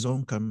quelques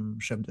saisons comme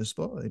chef de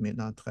sport et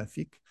maintenant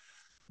trafic.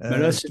 Mais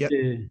là, Est-ce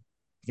qu'il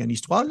y a une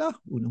histoire là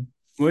ou non?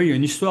 oui, il y a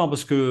une histoire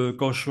parce que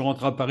quand je suis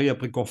rentré à Paris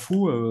après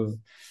Corfou,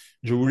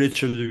 je voulais être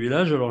chef de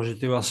village, alors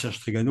j'étais voir Serge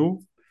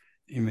Trigano.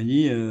 Il m'a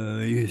dit,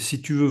 et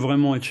si tu veux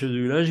vraiment être chef de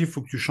village, il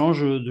faut que tu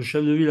changes de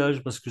chef de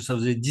village parce que ça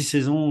faisait 10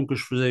 saisons que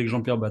je faisais avec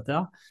Jean-Pierre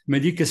Battard. Il m'a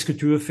dit, qu'est-ce que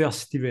tu veux faire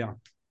cet hiver?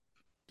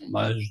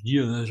 Bah, je dis,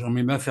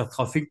 j'aimerais bien faire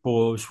trafic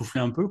pour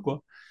souffler un peu,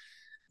 quoi.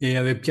 Et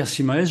avec Pierre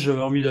Simaes,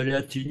 j'avais envie d'aller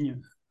à Tignes.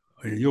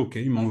 Il a dit, OK,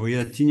 il m'a envoyé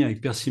à Tignes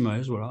avec Pierre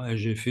Simaes, voilà. Et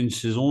j'ai fait une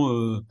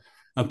saison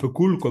un peu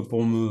cool, quoi,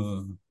 pour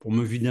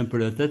me vider un peu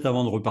la tête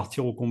avant de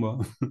repartir au combat.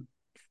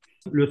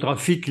 Le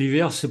trafic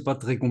l'hiver, c'est pas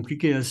très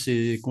compliqué, hein.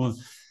 C'est quand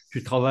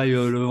tu travailles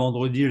le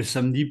vendredi et le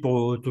samedi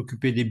pour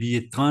t'occuper des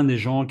billets de train, des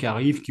gens qui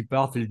arrivent, qui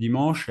partent le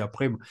dimanche. Et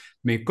après,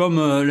 mais comme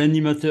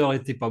l'animateur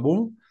était pas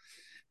bon,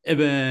 eh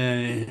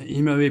ben,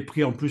 il m'avait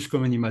pris en plus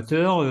comme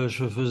animateur.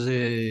 Je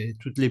faisais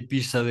toutes les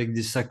pistes avec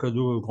des sacs à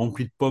dos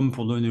remplis de pommes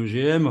pour donner au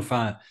GM.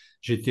 Enfin,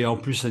 j'étais en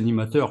plus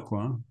animateur,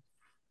 quoi, hein.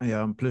 Et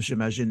en plus,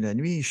 j'imagine la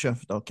nuit,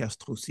 chef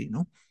d'orchestre aussi,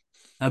 non?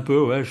 Un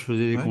peu, ouais. Je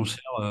faisais des Oui.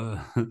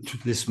 concerts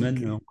toutes les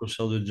semaines OK. en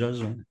concert de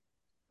jazz,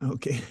 ouais,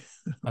 OK.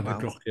 avec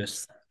Wow.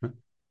 l'orchestre.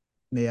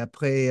 Mais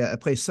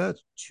après ça,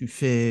 tu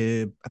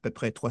fais à peu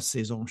près 3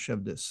 saisons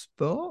chef de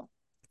sport,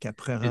 Et,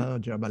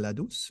 Caprera,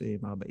 Djerbaladous et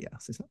Marbella,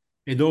 c'est ça?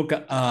 et donc,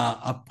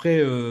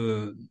 après,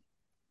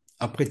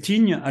 après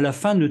Tignes, à la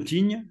fin de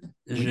Tignes,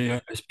 Oui.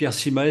 Pierre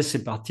Simaes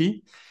est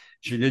parti.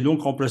 Je l'ai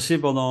donc remplacé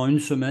pendant une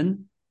semaine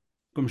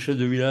comme chef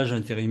de village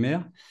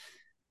intérimaire.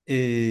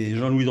 Et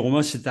Jean-Louis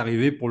Dromas est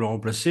arrivé pour le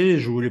remplacer.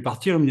 Je voulais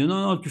partir. Il me dit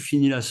non, non, tu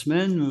finis la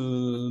semaine.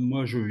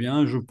 Moi, je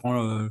viens, je prends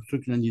le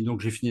truc lundi.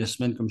 Donc, j'ai fini la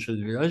semaine comme chef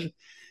de village.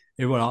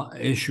 Et voilà.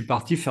 Et je suis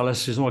parti faire la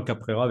saison à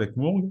Caprera avec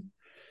Mourgue.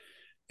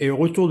 Et au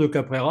retour de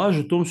Caprera,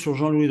 je tombe sur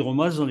Jean-Louis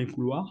Dromas dans les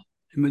couloirs.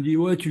 Il me dit,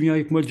 ouais, tu viens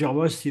avec moi de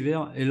Gerbois cet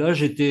hiver. Et là,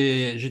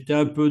 j'étais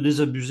un peu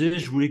désabusé.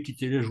 Je voulais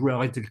quitter, je voulais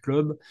arrêter le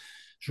club.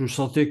 Je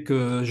sentais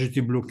que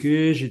j'étais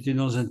bloqué, j'étais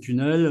dans un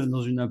tunnel,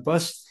 dans une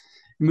impasse.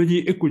 Il me dit,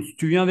 écoute,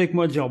 tu viens avec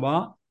moi de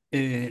Gerba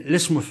et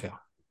laisse-moi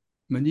faire.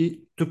 Il m'a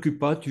dit, t'occupe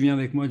pas, tu viens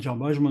avec moi de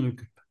Gerba, je m'en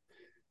occupe.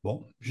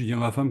 Bon, j'ai dit à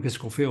ma femme, qu'est-ce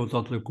qu'on fait? On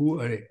tente le coup.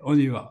 Allez, on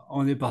y va.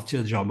 On est parti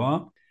à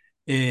Djerba.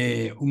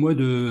 Et au mois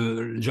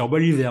de Djerba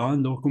l'hiver, hein,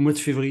 donc au mois de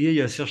février, il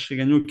y a Serge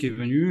Trégano qui est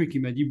venu et qui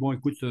m'a dit, bon,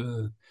 écoute,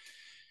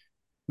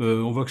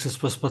 on voit que ça se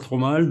passe pas trop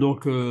mal.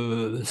 Donc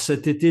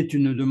cet été, tu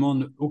ne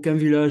demandes aucun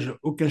village,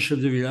 aucun chef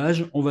de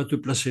village. On va te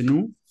placer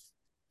nous.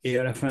 Et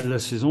à la fin de la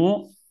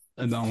saison,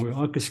 eh ben, on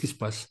verra qu'est-ce qui se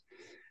passe.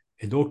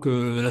 Et donc,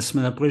 la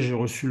semaine après, j'ai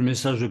reçu le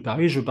message de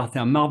Paris. Je partais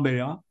à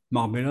Marbella.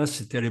 Marbella,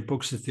 c'était à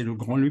l'époque, c'était le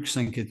grand luxe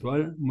 5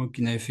 étoiles. Moi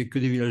qui n'avais fait que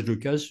des villages de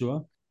casse, tu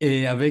vois.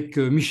 Et avec,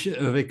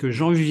 avec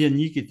Jean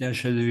Viviani, qui était un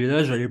chef de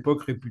village à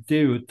l'époque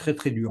réputé très,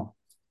 très dur.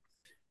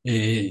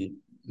 Et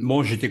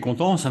bon, j'étais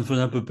content. Ça me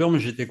faisait un peu peur, mais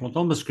j'étais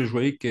content parce que je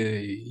voyais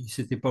qu'il ne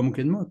s'était pas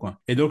moqué de moi, quoi.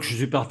 Et donc, je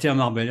suis parti à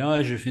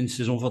Marbella et j'ai fait une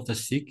saison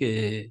fantastique.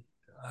 Et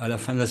à la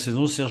fin de la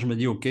saison, Serge m'a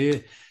dit, OK,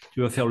 tu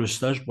vas faire le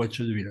stage pour être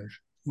chef de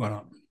village.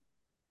 Voilà.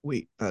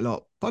 Oui.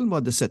 Alors, parle-moi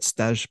de cette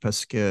stage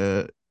parce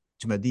que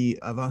tu m'as dit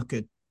avant que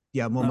il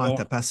y a un moment, tu as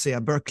Alors, passé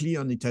à Berkeley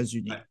en ouais.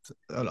 États-Unis.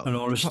 Alors,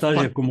 Alors, le stage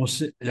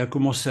il a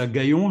commencé à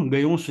Gaillon.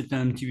 Gaillon, c'était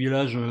un petit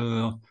village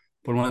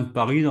pas loin de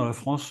Paris, dans la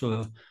France.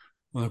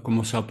 On a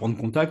commencé à prendre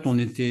contact. On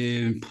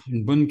était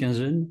une bonne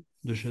quinzaine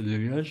de chefs de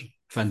village,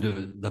 enfin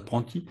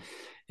d'apprentis.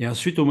 Et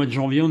ensuite, au mois de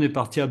janvier, on est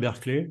parti à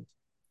Berkeley,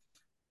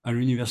 à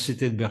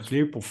l'université de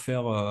Berkeley, pour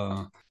faire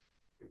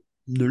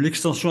de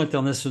l'extension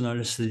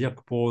internationale. C'est-à-dire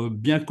que pour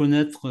bien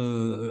connaître,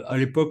 à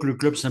l'époque, le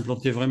club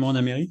s'implantait vraiment en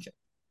Amérique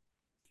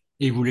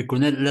et il voulait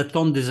connaître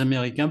l'attente des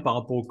Américains par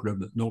rapport au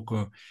club. Donc,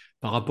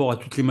 par rapport à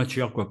toutes les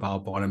matières, quoi, par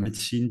rapport à la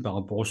médecine, par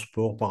rapport au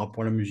sport, par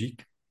rapport à la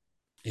musique.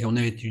 Et on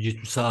a étudié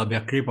tout ça à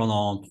Berkeley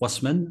pendant 3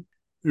 semaines.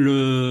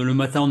 Le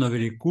matin, on avait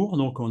les cours,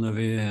 donc on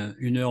avait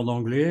 1 heure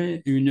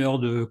d'anglais, 1 heure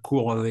de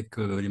cours avec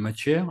les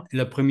matières. Et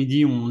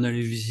l'après-midi, on allait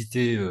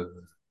visiter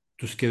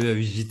tout ce qu'il y avait à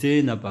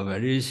visiter, Napa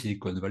Valley,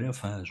 Silicon Valley,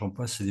 enfin j'en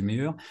passe, c'est des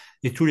meilleurs.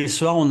 Et tous les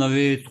soirs, on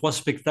avait 3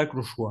 spectacles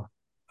au choix.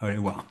 Allez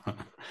voir.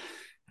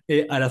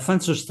 Et à la fin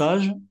de ce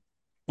stage,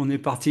 on est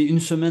parti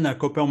une semaine à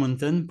Copper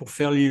Mountain pour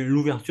faire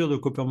l'ouverture de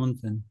Copper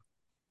Mountain,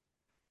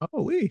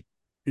 oh oui. Oh,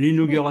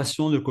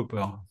 l'inauguration de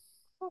Copper.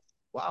 oh,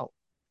 wow.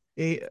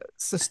 Et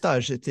ce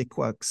stage était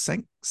quoi?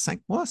 5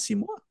 mois, 6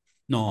 mois?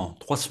 Non,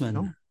 3 Non?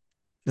 semaines.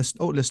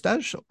 le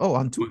stage? Oh,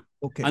 en tout?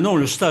 OK. Ah non,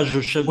 le stage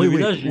de chef de Oui, oui,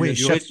 village, il a oui,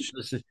 duré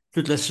chef.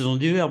 toute la saison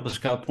d'hiver, parce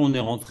qu'après on est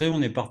rentré,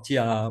 on est parti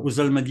aux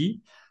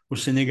Almadies, au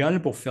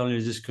Sénégal, pour faire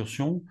les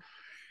excursions.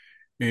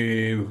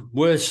 Et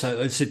ouais,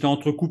 c'était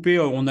entrecoupé.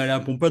 On allait à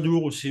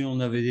Pompadour aussi, on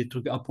avait des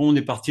trucs. Après, on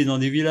est parti dans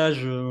des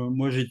villages.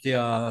 Moi, j'étais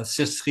à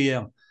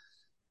Sestrières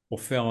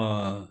pour faire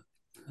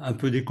un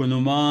peu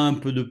d'économa, un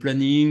peu de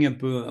planning, un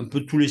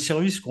peu tous les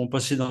services, quoi. On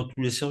passait dans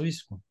tous les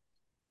services, quoi.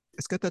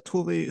 Est-ce que tu as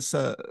trouvé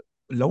ça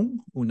long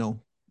ou non?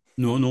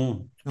 Non,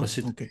 non, c'est Non?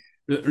 passé. OK.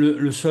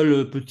 Le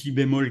seul petit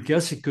bémol qu'il y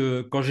a, c'est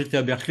que quand j'étais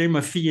à Berkeley,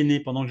 ma fille est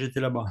née pendant que j'étais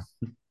là-bas.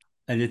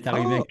 Elle est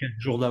arrivée Oh, 15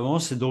 jours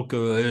d'avance et donc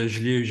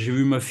j'ai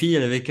vu ma fille,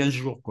 elle avait 15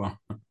 jours, quoi.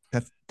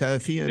 ta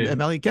fille est Et-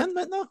 américaine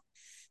maintenant?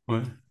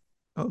 ouais.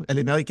 Oh, elle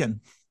est américaine,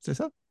 c'est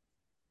ça?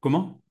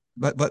 Comment?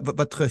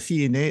 Votre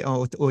fille est née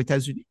aux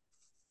États-Unis?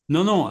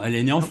 Non, non, elle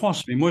est née en Non?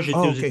 France, mais moi j'étais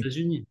Oh, aux OK.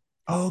 États-Unis.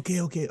 Oh, OK,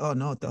 OK. Oh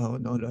non, oh,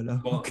 non, là, là.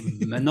 Bon, OK.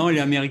 maintenant elle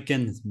est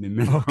américaine, mais OK.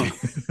 maintenant,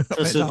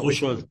 ça c'est Maintenant, autre oui.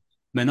 chose.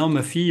 Maintenant,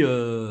 ma fille,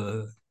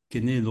 qui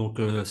est née donc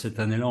cette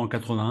année-là en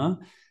 81,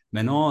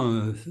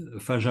 maintenant,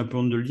 enfin j'ai un peu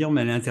honte de le dire,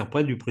 mais elle est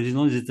interprète du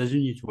président des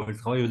États-Unis. Tu vois, elle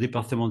travaille au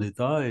département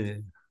d'État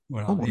et Oh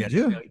voilà, mon et elle est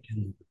Dieu.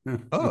 américaine.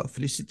 Oh,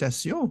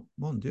 félicitations.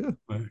 Mon Dieu.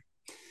 Ouais.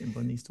 C'est une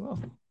bonne histoire.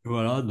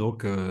 Voilà,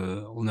 donc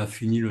on a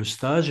fini le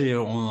stage et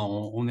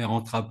on est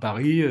rentré à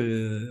Paris.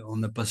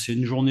 On a passé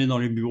une journée dans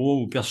les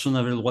bureaux où personne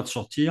n'avait le droit de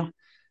sortir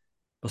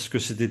parce que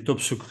c'était top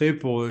secret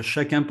pour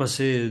chacun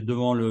passer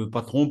devant le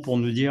patron pour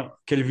nous dire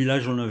quel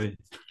village on avait.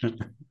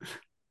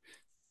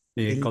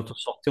 Et Et, quand on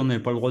sortait, on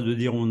n'avait pas le droit de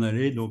dire où on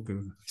allait, donc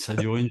ça a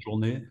duré une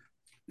journée.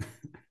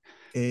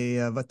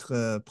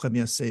 votre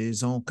première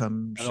saison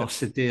comme Alors chef,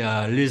 c'était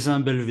à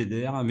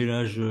Lézin-Belvédère, un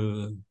village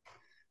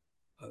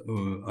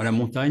à la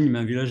montagne, mais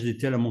un village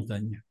d'été à la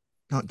montagne,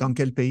 dans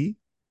quel pays?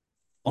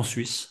 en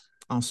Suisse,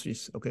 En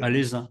Suisse. OK. à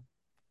Lézin.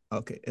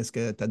 OK. Est-ce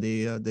que tu as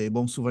des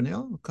bons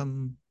souvenirs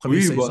comme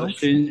première Oui, bah,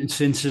 saison?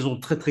 c'est une saison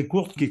très très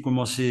courte qui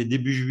commençait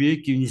début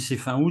juillet, qui unissait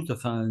fin août,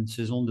 enfin une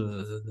saison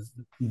de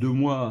 2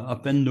 mois, à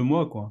peine 2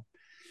 mois, quoi.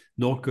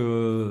 Donc,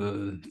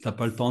 t'as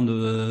pas le temps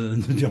de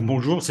dire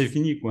bonjour, c'est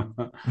fini, quoi.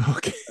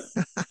 OK.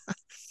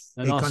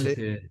 Non, Et non,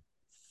 c'était.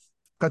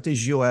 quand tes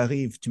JO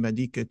arrivent, tu m'as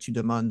dit que tu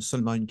demandes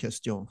seulement une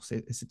question.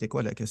 C'était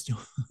quoi la question?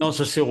 Non,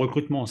 ça c'est au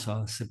recrutement,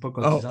 ça. C'est pas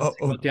quand Oh, ils arrivent, oh,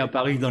 c'est quand oh. tu es à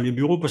Paris dans les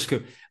bureaux, parce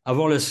que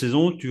avant la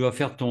saison, tu vas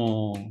faire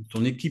ton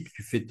équipe,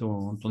 tu fais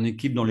ton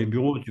équipe dans les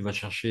bureaux, tu vas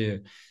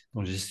chercher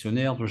ton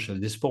gestionnaire, ton chef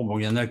des sports. Bon,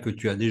 il y en a que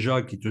tu as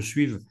déjà qui te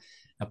suivent.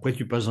 Après,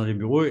 tu passes dans les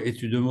bureaux et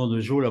tu demandes aux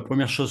joueurs. La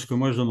première chose que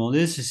moi je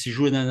demandais, c'est s'ils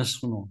jouaient d'un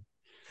instrument.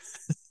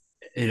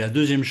 Et la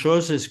deuxième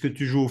chose, est-ce que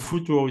tu joues au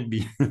foot ou au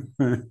rugby?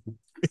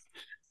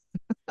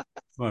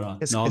 Voilà.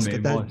 Non, Est-ce que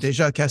mais tu as bon,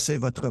 déjà cassé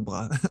votre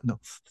bras? Non.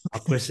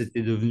 après,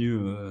 c'était devenu.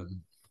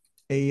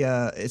 Et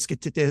est-ce que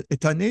tu étais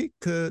étonné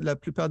que la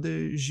plupart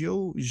des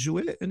JO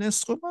jouaient un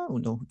instrument ou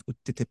non?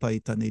 Tu n'étais pas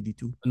étonné du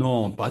tout?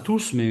 Non, pas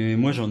tous, mais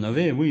moi j'en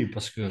avais, oui,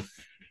 parce que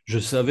je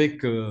savais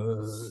que.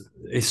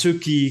 Et ceux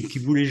qui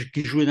voulaient,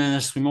 qui jouaient d'un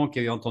instrument, qui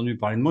avaient entendu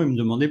parler de moi, ils me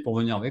demandaient pour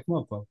venir avec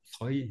moi, quoi, pour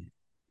travailler.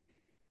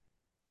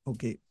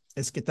 OK.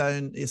 Est-ce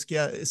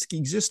qu'il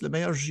existe le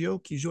meilleur JO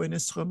qui joue un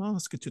instrument?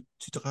 Est-ce que tu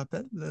te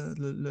rappelles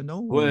le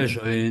nom Ouais, ou...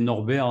 j'avais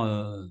Norbert,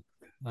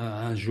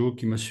 un jour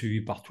qui m'a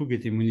suivi partout, qui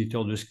était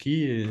moniteur de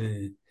ski.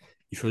 Et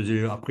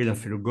après, il a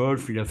fait le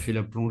golf, il a fait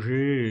la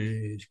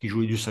plongée, et qui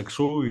jouait du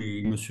saxo, et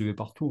il me suivait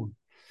partout.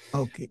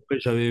 Ah, OK. Après,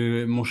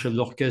 j'avais mon chef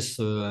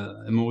d'orchestre,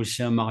 un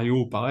Mauricien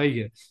Mario,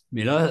 pareil.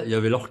 Mais là, il y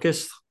avait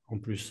l'orchestre en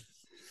plus.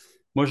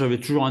 Moi, j'avais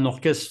toujours un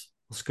orchestre.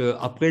 Parce que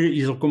après,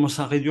 ils ont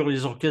commencé à réduire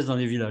les orchestres dans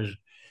les villages.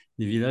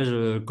 Les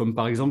villages, comme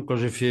par exemple, quand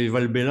j'ai fait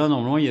Valbella,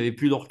 normalement, il n'y avait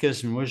plus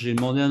d'orchestre. Mais moi, j'ai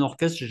demandé un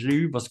orchestre et je l'ai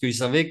eu parce qu'ils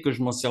savaient que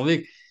je m'en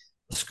servais.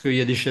 Parce qu'il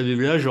y a des chefs de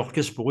village,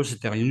 l'orchestre pour eux,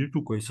 c'était rien du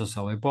tout, quoi. Ils s'en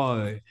servaient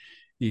pas.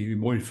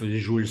 Bon, ils faisaient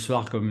jouer le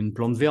soir comme une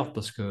plante verte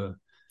parce que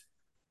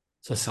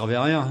ça servait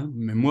à rien, hein.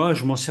 Mais moi,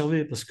 je m'en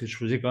servais parce que je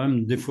faisais quand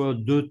même des fois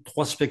 2,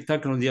 3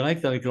 spectacles en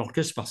direct avec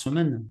l'orchestre par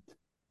semaine.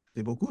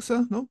 C'est beaucoup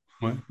ça, non?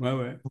 Ouais, ouais,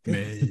 ouais. OK.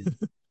 Mais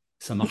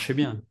ça marchait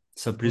bien.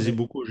 Ça plaisait Ouais.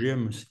 beaucoup au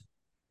GM aussi.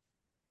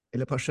 Et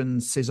la prochaine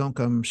saison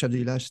comme chef de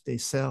village, c'était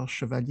Serge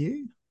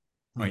Chevalier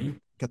en Oui,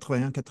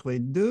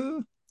 81-82.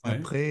 ouais.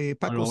 Après,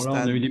 Paco Alors là, on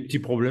a Stan. eu des petits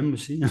problèmes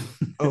aussi.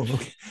 Oh,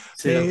 OK.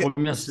 C'est la Mais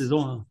première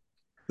saison, hein,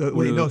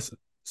 où oui, non,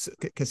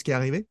 qu'est-ce qui est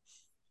arrivé?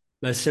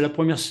 c'est la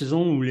première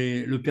saison où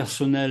le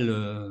personnel,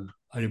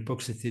 à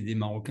l'époque, c'était des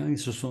Marocains,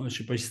 je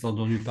sais pas si tu as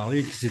entendu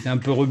parler, qui s'étaient un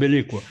peu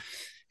rebellés, quoi,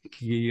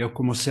 qui ont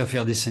commencé à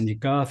faire des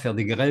syndicats, à faire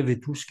des grèves et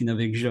tout, ce qui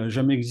n'avait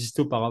jamais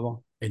existé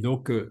auparavant. Et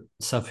donc,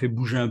 ça a fait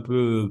bouger un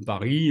peu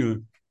Paris.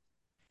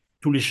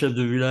 Tous les chefs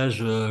de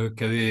village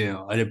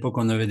à l'époque,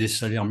 on avait des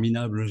salaires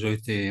minables,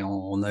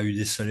 on a eu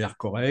des salaires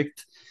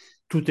corrects.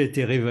 Tout a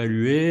été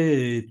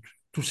réévalué et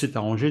tout s'est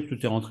arrangé, tout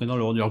est rentré dans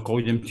l'ordre. Il y a encore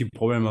eu des petits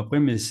problèmes après,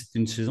 mais c'était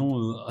une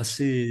saison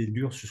assez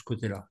dure sur ce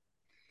côté-là.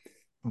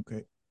 OK.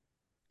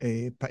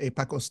 Et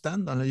Paco Stan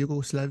dans la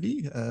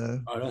Yougoslavie,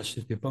 Voilà,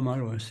 c'était pas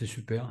mal, ouais, c'est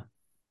super.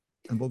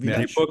 Un beau Mais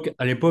village?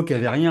 à l'époque, il n'y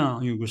avait rien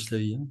en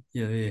Yougoslavie, hein.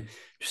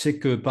 Tu sais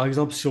que, par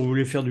exemple, si on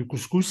voulait faire du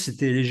couscous,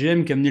 c'était les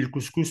GM qui amenaient le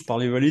couscous par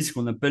les valises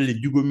qu'on appelle les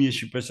dugommiers.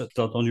 Je ne sais pas si tu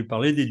as entendu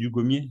parler des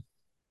dugommiers.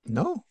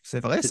 Non,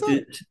 c'est vrai ça?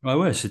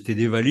 C'était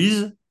des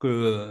valises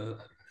que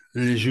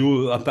les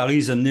géos à Paris,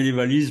 ils amenaient les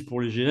valises pour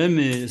les GM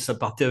et ça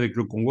partait avec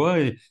le convoi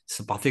et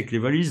ça partait avec les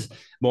valises.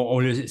 Bon,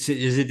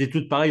 elles étaient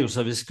toutes pareilles, on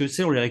savait ce que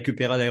c'est, on les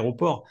récupérait à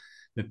l'aéroport.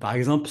 Mais par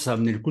exemple, ça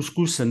amenait le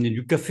couscous, ça amenait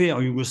du café. En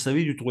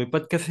Yougoslavie, tu ne trouvais pas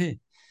de café.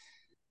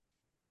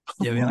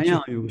 Il Oh n'y avait mon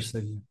rien Dieu. en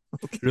Yougoslavie.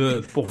 OK.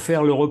 Pour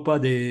faire le repas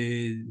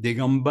des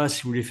gambas,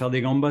 si vous voulez faire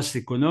des gambas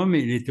économes,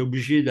 il était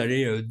obligé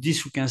d'aller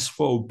 10 ou 15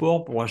 fois au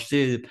port pour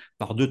acheter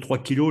par 2 3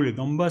 kilos les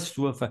gambas,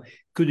 tu vois. Enfin,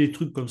 que des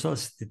trucs comme ça,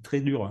 c'était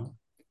très dur, hein.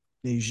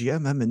 Les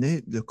GM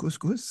amenaient le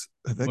couscous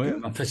avec Ouais, eux?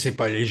 mais enfin, c'est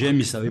pas les GM,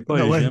 ils savaient pas.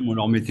 Non, Les ouais. GM, on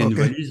leur mettait une OK.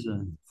 valise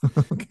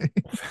OK.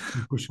 pour faire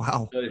du couscous.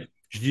 Wow. Ouais.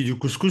 Je dis du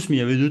couscous, mais il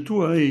y avait de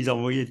tout, hein. Ils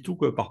envoyaient tout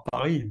quoi, par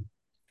Paris.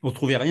 On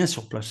trouvait rien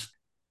sur place.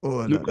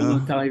 Oh Nous, là quand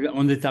là.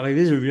 on est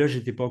arrivé, le village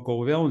n'était pas encore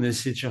ouvert. On a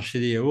essayé de chercher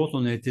des yaourts.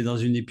 On a été dans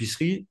une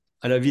épicerie.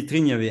 À la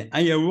vitrine, il y avait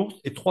un yaourt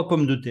et 3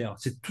 pommes de terre.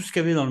 C'est tout ce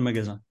qu'il y avait dans le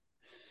magasin.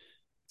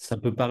 Ça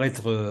peut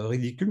paraître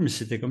ridicule, mais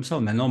c'était comme ça.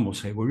 Maintenant, bon,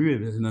 ça a évolué.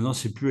 Maintenant,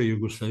 c'est plus la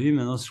Yougoslavie.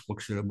 Maintenant, je crois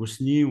que c'est la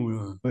Bosnie ou.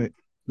 Oui.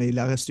 Mais il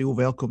a resté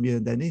ouvert combien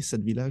d'années, ce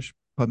village?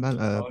 Pas mal.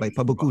 Ah, Ben, je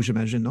pas sais beaucoup, pas.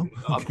 j'imagine, non? OK.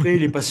 Après,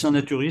 il est passé en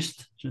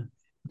naturiste. Tu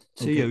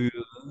sais, il y a OK. eu,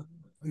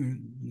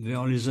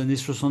 vers les années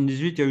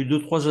 78, il y a eu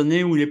 2 3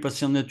 années où il est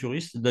passé en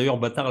naturiste. D'ailleurs,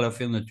 Bâtard l'a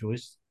fait en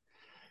naturiste.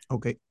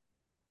 OK. Et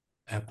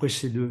après,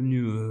 c'est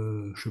devenu,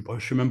 je sais pas,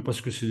 je sais même pas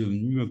ce que c'est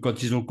devenu.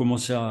 Quand ils ont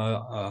commencé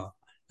à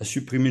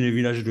supprimer les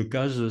villages de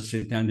cases,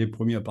 c'était un des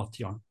premiers à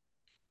partir, hein.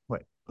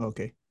 Ouais.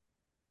 OK.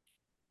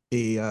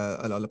 Et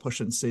alors, la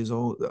prochaine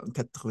saison, en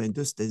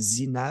 82, c'était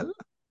Zinal.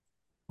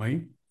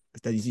 Oui.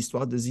 T'as des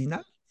histoires de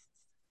Zinal?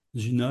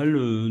 Zinal,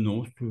 non,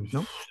 Non?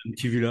 c'est un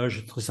petit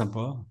village très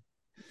sympa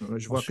Je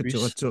en vois que tu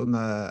Suisse. retournes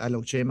à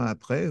Lochema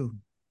après.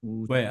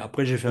 Ou- Ouais,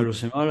 après j'ai fait ou-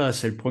 Alocema, là,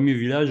 c'est le premier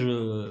village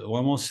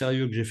vraiment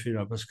sérieux que j'ai fait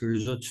là, parce que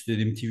les autres c'était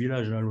des petits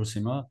villages, là,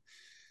 Alocema,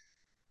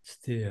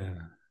 c'était,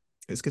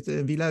 Est-ce que c'était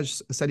un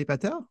village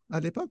célibataire à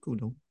l'époque ou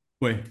non?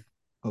 ouais,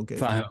 OK.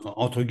 enfin,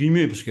 entre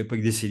guillemets, parce qu'il n'y a pas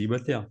que des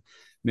célibataires.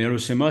 Mais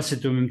Alocema,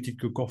 c'était au même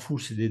titre que Corfou,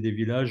 c'est des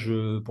villages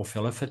pour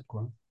faire la fête,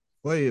 quoi.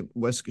 Oui,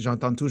 où est-ce que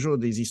j'entends toujours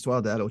des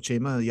histoires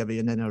d'Alochema, il y avait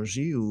une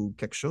énergie ou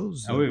quelque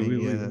chose, Ah oui, oui,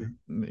 oui,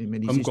 oui. mais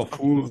les Comme histoires.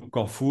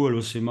 Corfou,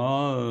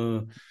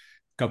 Alocema,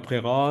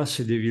 Caprera,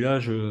 c'est des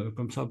villages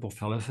comme ça pour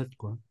faire la fête,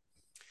 quoi.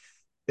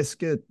 Est-ce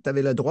que tu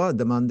avais le droit de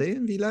demander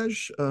un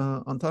village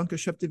en tant que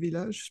chef de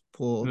village?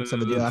 Ça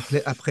veut dire Euh,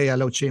 après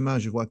Alochema,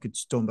 je vois que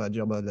tu tombes à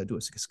Djerba Ladou.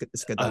 Est-ce que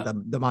tu as ah,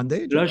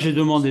 demandé Là, Djerba? j'ai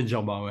demandé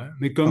Djerba, ouais.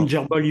 Mais comme Oh,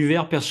 Djerba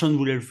l'hiver, personne ne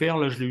voulait le faire,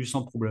 là, je l'ai eu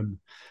sans problème.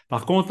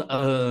 Par contre,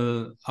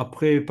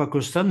 après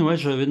Pakistan, ouais,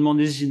 j'avais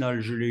demandé Zinal,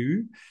 je l'ai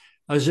eu.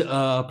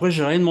 Après,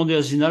 j'ai rien demandé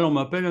à Zinal, on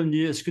m'appelle, on me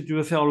dit, est-ce que tu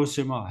veux faire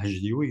l'OCMA? J'ai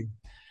dit oui.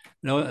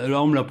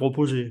 Là, on me l'a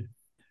proposé.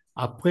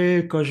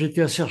 Après, quand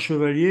j'étais à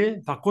Serre-Chevalier,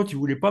 par contre, ils ne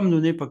voulaient pas me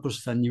donner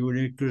Pakistan, ils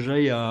voulaient que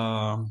j'aille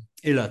à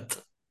Eilat.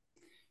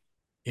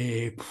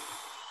 Et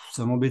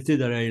ça m'embêtait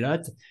d'aller à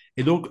Eilat.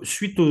 Et donc,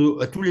 suite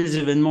à tous les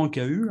événements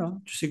qu'il y a eu, là,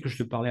 tu sais que je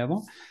te parlais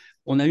avant,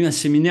 on a eu un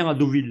séminaire à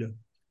Deauville.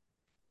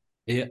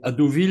 Et à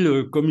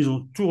Deauville, comme ils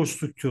ont tout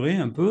restructuré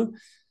un peu,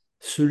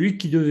 celui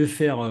qui devait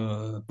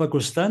faire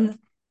Pacostan,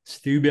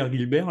 c'était Hubert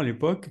Gilbert à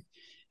l'époque,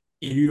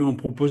 et ils lui ont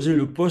proposé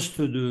le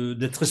poste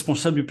d'être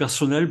responsable du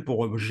personnel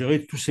pour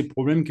gérer tous ces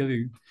problèmes qu'il y avait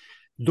eu.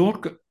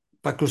 Donc,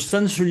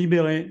 Pacostan se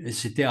libérait. Et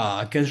c'était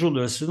à 15 jours de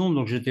la saison.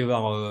 Donc, j'étais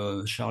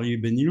voir Charlie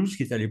Benilous,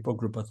 qui était à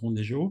l'époque le patron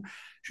des Géos.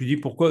 Je lui dis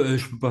pourquoi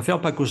je ne peux pas faire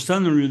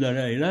Pacostan au lieu d'aller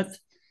à Eilat.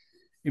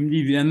 Il me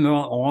dit,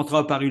 on rentre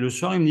à Paris le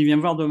soir, il me dit, viens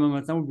me voir demain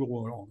matin au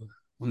bureau. Alors,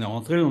 on est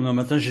rentré, le lendemain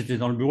matin, j'étais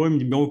dans le bureau, il me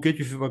dit, ben, ok,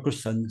 tu fais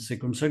Pacostan. C'est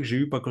comme ça que j'ai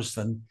eu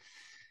Pacostan.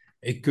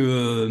 Et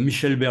que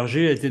Michel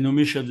Berger a été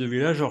nommé chef de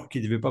village alors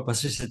qu'il ne devait pas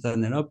passer cette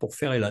année-là pour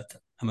faire Elat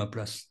à ma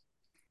place.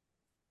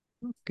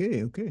 OK,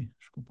 OK,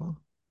 je comprends.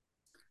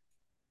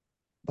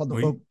 Pardon,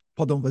 Oui. oh,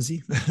 pardon,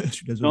 vas-y, je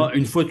suis Non, désolé.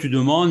 une fois tu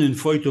demandes, une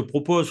fois ils te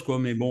proposent, quoi.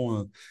 Mais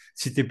bon,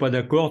 si t'es pas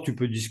d'accord, tu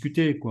peux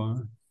discuter, quoi,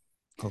 hein.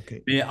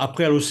 OK. Mais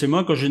après, à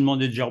l'OCMA, quand j'ai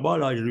demandé Djerba,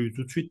 là, je l'ai eu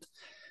tout de suite.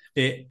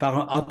 Et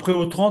après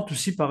au 30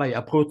 aussi, pareil.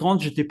 Après au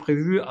 30, j'étais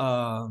prévu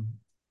à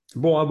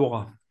Bora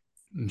Bora.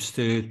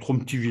 C'était trop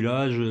petit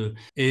village.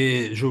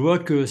 Et je vois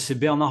que c'est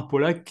Bernard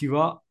Pollack qui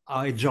va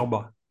à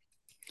Edjerba.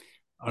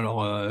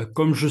 Alors,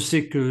 comme je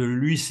sais que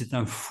lui, c'est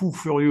un fou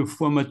furieux,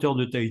 fou amateur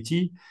de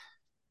Tahiti,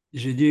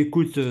 j'ai dit,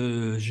 écoute,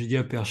 j'ai dit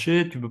à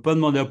Percher, tu peux pas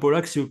demander à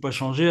Pollack s'il veut pas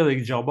changer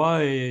avec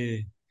Djerba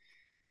et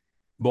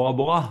Bora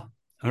Bora.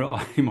 Alors,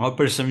 il me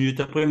rappelle 5 minutes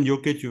après, il me dit,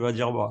 ok, tu vas à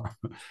Djerba.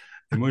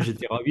 Et moi,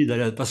 j'étais ravi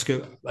d'aller, parce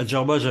que à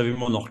Djerba, j'avais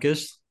mon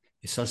orchestre.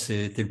 Et ça,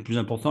 c'était le plus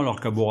important, alors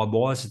qu'à Bora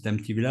Bora, c'était un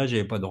petit village, il n'y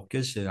avait pas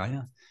d'orchestre, il n'y avait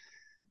rien.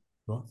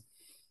 Tu vois.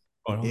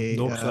 Voilà. Et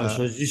Donc, ça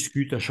se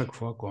discute à chaque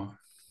fois, quoi.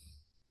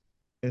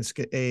 est-ce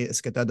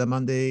que tu as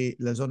demandé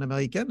la zone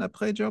américaine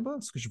après Djerba?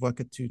 Parce que je vois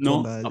que tu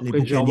tombes Non, à les après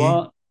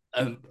boucaniers.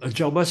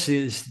 Djerba,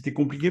 c'était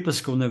compliqué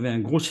parce qu'on avait un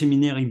gros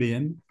séminaire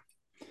IBM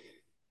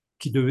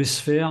qui devait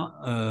se faire.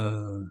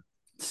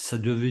 Ça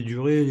devait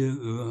durer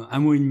un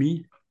mois et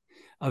demi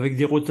avec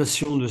des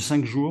rotations de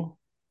 5 jours.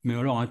 Mais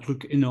alors, un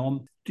truc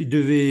énorme.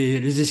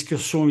 Les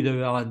excursions, il devait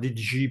y avoir des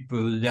jeeps,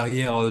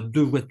 derrière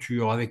 2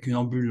 voitures avec une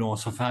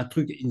ambulance. Enfin, un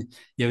truc. Il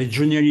y avait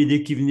Johnny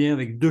Hallyday qui venait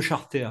avec 2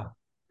 charters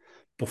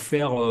pour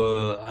faire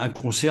un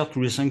concert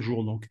tous les 5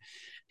 jours. Donc.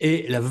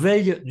 Et la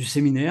veille du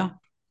séminaire,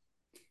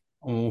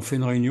 on fait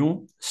une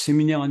réunion,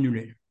 séminaire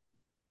annulé.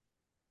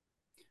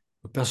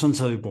 Personne ne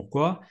savait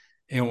pourquoi.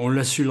 Et on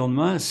l'a su le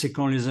lendemain, c'est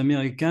quand les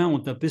Américains ont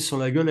tapé sur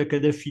la gueule à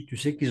Kadhafi. Tu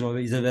sais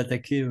ils avaient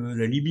attaqué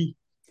la Libye.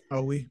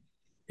 Ah oui.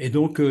 Et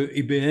donc,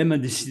 IBM a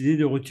décidé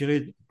de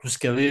retirer tout ce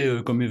qu'il y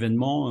avait comme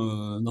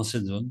événement dans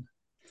cette zone.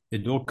 Et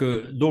donc,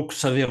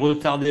 ça avait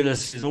retardé la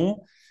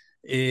saison.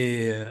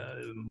 Et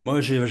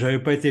moi,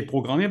 j'avais pas été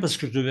programmé parce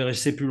que je devais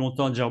rester plus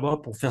longtemps à Djerba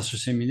pour faire ce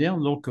séminaire.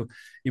 Donc,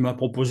 il m'a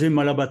proposé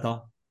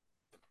Malabata.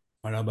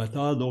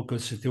 Malabata, donc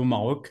c'était au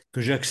Maroc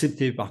que j'ai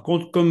accepté. Par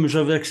contre, comme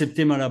j'avais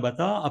accepté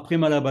Malabata, après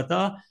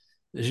Malabata,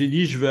 j'ai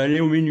dit je vais aller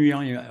au Ménuire.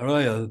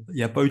 Alors, il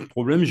n'y a pas eu de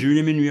problème, j'ai eu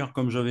les Ménuires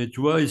comme j'avais, tu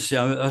vois, et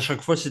à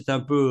chaque fois c'était un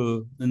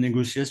peu une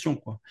négociation,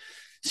 quoi.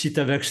 Si tu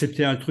avais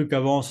accepté un truc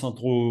avant sans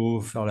trop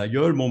faire la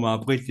gueule, bon, bah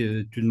après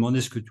tu demandais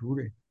ce que tu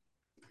voulais.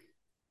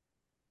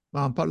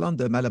 En parlant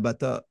de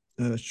Malabata,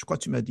 je crois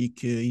que tu m'as dit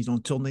qu'ils ont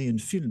tourné un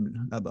film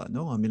là-bas,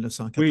 non, en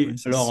Oui,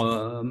 alors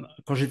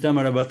 1986. quand j'étais à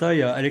Malabata, il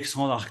y a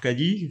Alexandre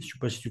Arcadi, je ne sais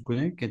pas si tu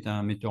connais, qui est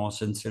un metteur en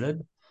scène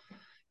célèbre,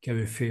 qui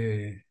avait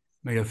fait,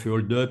 bah, il a fait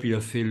Hold Up, il a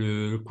fait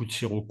le coup de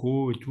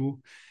Sirocco et tout,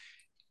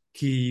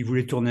 qui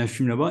voulait tourner un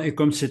film là-bas. Et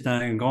comme c'est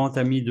un grand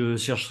ami de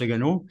Serge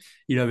Tregano,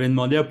 il avait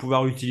demandé à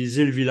pouvoir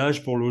utiliser le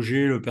village pour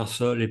loger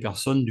les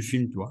personnes du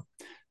film, tu vois.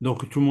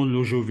 Donc tout le monde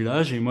logeait au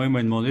village et moi, il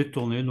m'a demandé de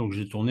tourner. Donc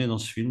j'ai tourné dans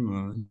ce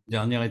film,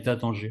 Dernier été à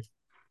Tanger.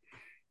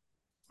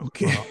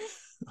 OK. Voilà.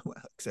 Ouais,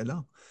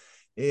 excellent.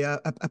 Et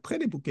après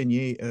les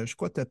boucaniers, je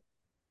crois que tu as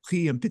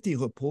pris un petit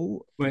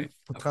repos Ouais,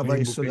 pour après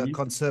les travailler sur le Bocani.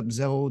 concept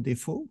zéro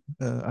défaut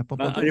à Bah, à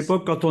Pompadour.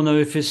 l'époque, quand on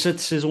avait fait 7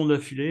 saisons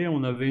d'affilée,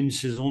 on avait une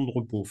saison de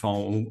repos. Enfin,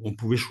 on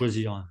pouvait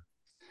choisir.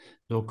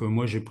 Donc,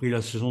 moi, j'ai pris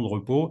la saison de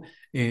repos.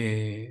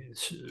 Et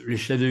les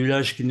chefs de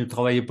village qui ne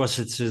travaillaient pas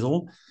cette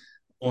saison,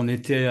 on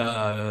était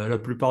la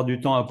plupart du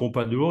temps à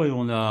Pompadour et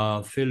on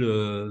a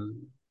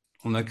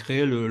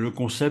créé le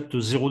concept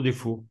zéro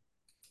défaut.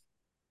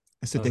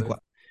 C'était Euh, quoi?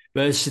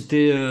 ben,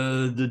 c'était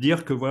de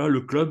dire que voilà,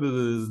 le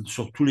club,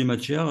 sur tous les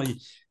matières,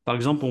 par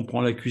exemple, on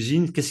prend la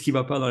cuisine, qu'est-ce qui ne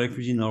va pas dans la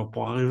cuisine? Alors,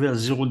 pour arriver à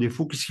zéro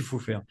défaut, qu'est-ce qu'il faut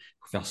faire? Il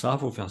faut faire ça, il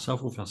faut faire ça, il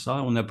faut faire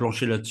ça. On a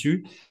planché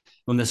là-dessus.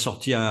 On a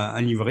sorti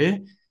un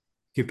livret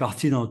qui est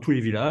parti dans tous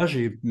les villages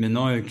et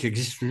maintenant qui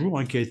existe toujours,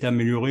 hein, qui a été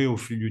amélioré au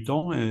fil du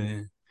temps.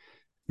 Et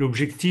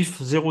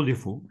l'objectif, zéro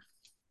défaut.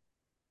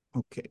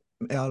 OK.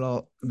 Et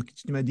alors,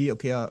 tu m'as dit,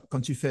 OK,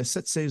 quand tu fais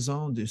 7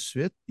 saisons de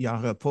suite, il y a un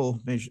repos,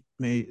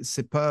 mais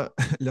c'est pas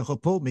le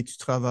repos, mais tu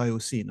travailles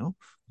aussi, non?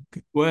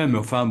 OK. Ouais, mais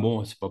enfin,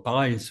 bon, c'est pas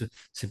pareil.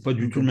 C'est pas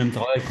du tout le OK. même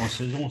travail qu'en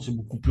saison. C'est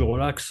beaucoup plus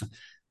relax.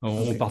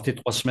 On OK. partait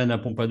 3 semaines à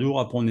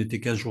Pompadour. Après, on était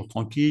 15 jours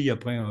tranquilles.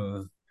 Après,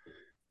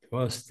 tu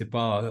vois, c'était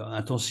pas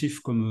intensif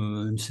comme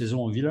une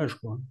saison en village,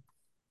 quoi.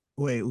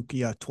 Oui, ou qu'il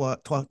y a trois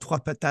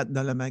patates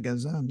dans le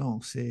magasin.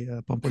 Non, c'est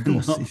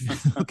Pompadour.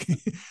 OK.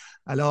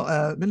 Alors,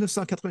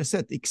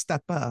 1987,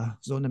 Ixtapa,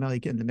 zone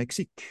américaine, le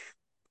Mexique.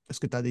 Est-ce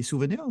que tu as des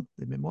souvenirs,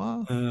 des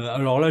mémoires?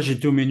 Alors là,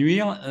 j'étais au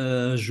Ménuire.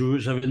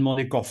 J'avais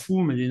demandé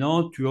Corfou. On m'a dit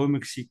non, tu vas au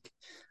Mexique.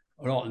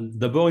 Alors,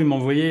 d'abord, il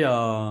m'envoyait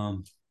à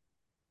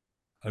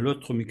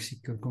l'autre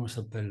Mexique. Comment ça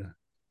s'appelle?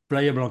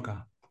 Playa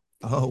Blanca.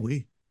 Ah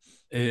oui.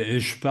 Et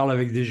je parle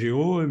avec des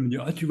géos, et ils me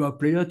disent, ah, tu vas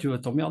appeler là, tu vas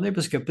t'emmerder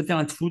parce qu'il y a pas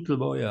terrain de foot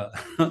là-bas.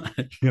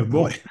 Je dis, Oui,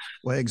 bon,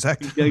 ouais,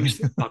 exact.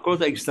 par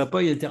contre, avec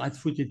Stapa, il y a terrain de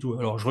foot et tout.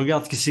 Alors, je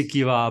regarde qui c'est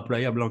qui va à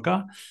Playa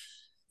Blanca,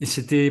 et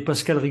c'était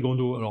Pascal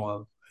Rigondo.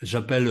 Alors,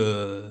 j'appelle,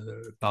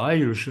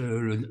 pareil,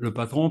 le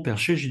patron,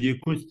 Perché, je dis,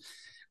 écoute,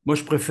 moi,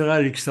 je préférais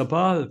aller avec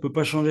Stapa, je ne peux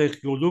pas changer avec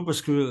Rigondo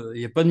parce qu'il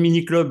n'y a pas de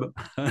mini-club.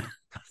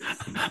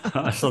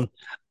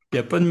 Il n'y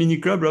a pas de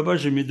mini-club là-bas,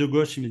 j'ai mes deux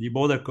gosses. Il m'a dit,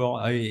 bon, d'accord.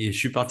 Ah, et je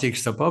suis parti avec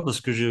Stapa parce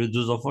que j'avais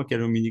 2 enfants qui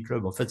allaient au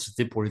mini-club. En fait,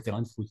 c'était pour les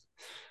terrains de foot.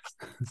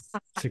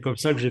 C'est comme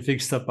ça que j'ai fait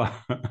Xtapa.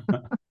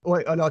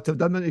 Oui, alors tu as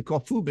donné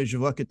Corfou, mais je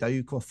vois que tu as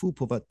eu Corfou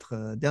pour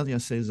votre dernière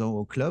saison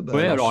au club.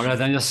 Ouais, Alors, alors la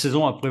dernière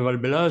saison après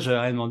Valbella, j'avais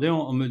rien demandé.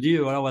 On me dit,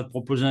 voilà, on va te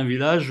proposer un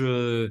village.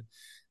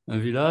 On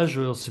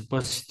ne sait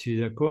pas si tu es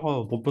d'accord,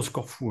 on propose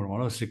Corfou. Alors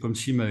là, c'est comme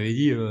s'il m'avait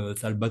dit,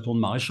 t'as le bâton de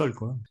maréchal,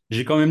 quoi.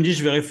 J'ai quand même dit,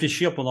 je vais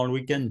réfléchir pendant le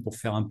week-end pour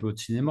faire un peu de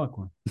cinéma,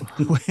 quoi.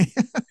 oui.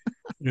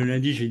 Le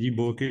lundi, j'ai dit,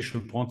 bon, ok, je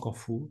prends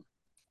Corfou.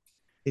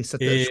 Et je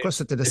Et, crois que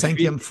c'était la et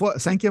puis,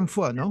 cinquième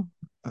fois, non?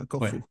 À ouais,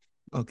 Corfou.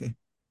 OK.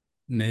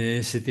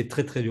 mais c'était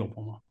très, très dur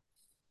pour moi.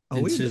 Ah C'était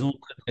une oui? saison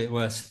très,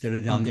 ouais, c'était la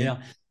OK. dernière.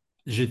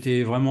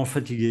 J'étais vraiment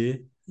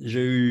fatigué.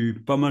 J'ai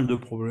eu pas mal de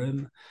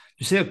problèmes.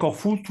 Tu sais, à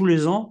Corfou, tous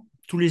les ans,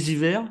 tous les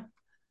hivers,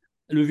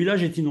 le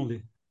village est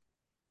inondé.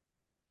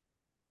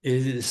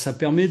 Et ça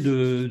permet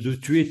de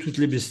tuer toutes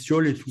les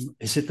bestioles et tout.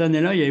 Et cette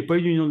année-là, il n'y avait pas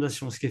eu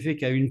d'inondation, ce qui fait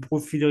qu'il y a eu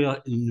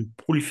une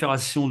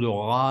prolifération de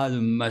rats, de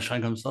machins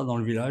comme ça dans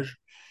le village.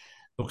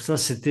 Donc ça,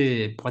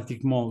 c'était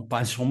pratiquement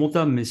pas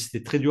insurmontable, mais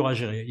c'était très dur à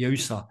gérer. Il y a eu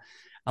ça.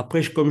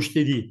 Après, comme je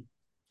t'ai dit,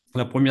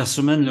 la première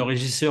semaine, le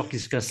régisseur qui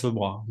se casse le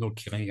bras,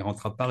 donc il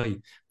rentre à Paris,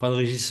 pas de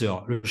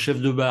régisseur. Le chef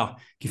de bar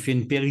qui fait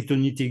une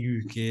péritonite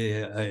aiguë,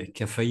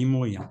 qui a failli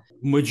mourir.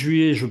 Au mois de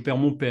juillet, je perds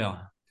mon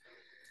père.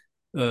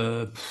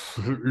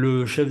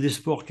 Le chef des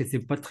sports qui était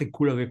pas très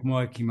cool avec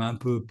moi, qui m'a un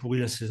peu pourri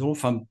la saison.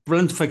 Enfin,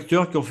 plein de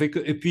facteurs qui ont fait que.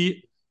 Et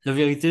puis, la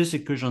vérité,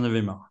 c'est que j'en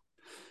avais marre.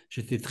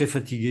 J'étais très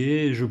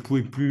fatigué, et je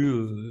pouvais plus,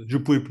 je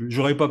pouvais plus.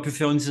 J'aurais pas pu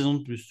faire une saison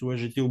de plus, tu vois,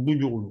 j'étais au bout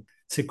du rouleau.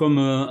 C'est comme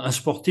un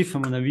sportif, à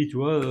mon avis, tu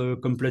vois,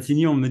 comme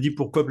Platini, on me dit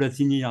pourquoi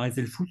Platini a arrêté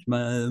le foot.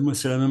 Bah, moi,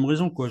 c'est la même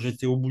raison, quoi.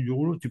 J'étais au bout du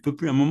rouleau, tu peux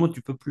plus, à un moment,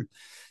 tu peux plus.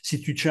 Si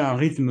tu tiens un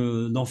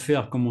rythme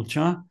d'enfer comme on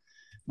tient,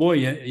 bon,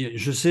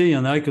 je sais, il y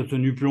en a qui ont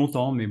tenu plus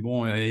longtemps, mais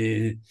bon,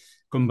 et,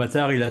 comme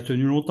Bâtard, il a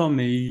tenu longtemps,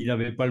 mais il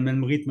n'avait pas le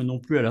même rythme non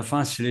plus. À la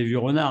fin, c'est les vieux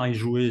renards, ils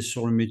jouaient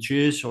sur le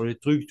métier, sur les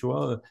trucs, tu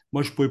vois.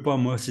 Moi, je pouvais pas,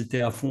 moi,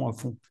 c'était à fond, à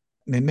fond.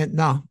 Mais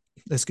maintenant,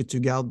 est-ce que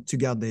tu gardes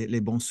les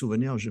bons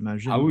souvenirs, Ah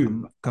j'imagine, oui,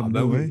 ah comme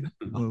bah nous, oui,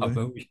 oui? Oui, ah oui.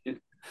 bah oui.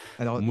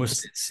 Alors, Moi,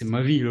 c'est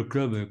ma vie, le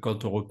club.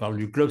 Quand on reparle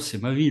du club, c'est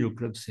ma vie. Le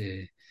club,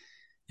 il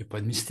n'y a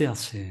pas de mystère.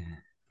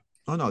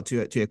 oh non, tu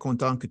es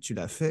content que tu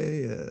l'as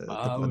fait,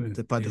 Ah oui.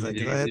 t'as pas de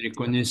regrets. Les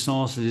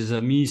connaissances, les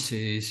amis,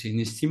 c'est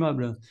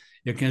inestimable.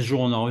 Il y a 15 jours,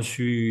 on a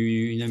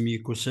reçu une amie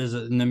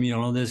écossaise, une amie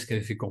irlandaise qui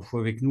avait fait Corfou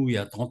avec nous il y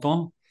a 30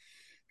 ans.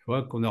 Tu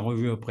vois, qu'on a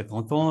revu après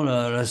 30 ans.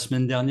 La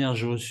semaine dernière,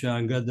 j'ai reçu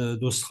un gars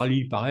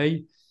d'Australie,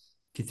 pareil,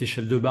 qui était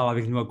chef de bar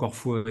avec nous à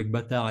Corfou avec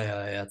Bâtard il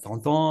y a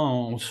 30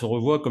 ans. On se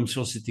revoit comme si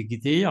on s'était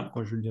quitté hier,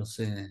 quoi. Je veux dire,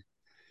 c'est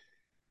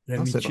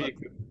Non, c'est vrai.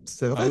 l'amitié.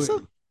 C'est Ah vrai, oui, ça?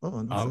 Oh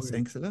non, ah ça, oui. c'est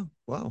excellent.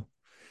 Wow.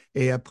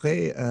 Et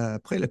après,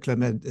 après le Club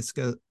Med, est-ce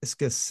que Alors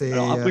c'est...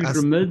 après le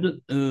Club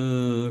Med,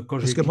 quand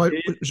parce j'ai que moi,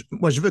 quitté,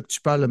 moi, je veux que tu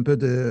parles un peu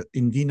de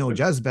Indino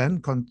Jazz Band ouais,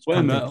 quand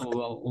mais t'es...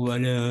 on va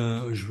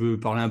aller, je veux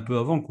parler un peu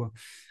avant, quoi.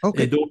 OK.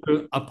 Et donc,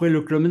 après,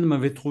 le Club Med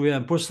m'avait trouvé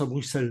un poste à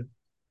Bruxelles.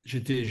 J'ai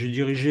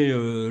dirigé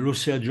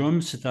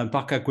l'Océanium, c'est un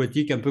parc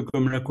aquatique un peu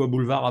comme l'Aqua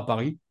Boulevard à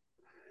Paris,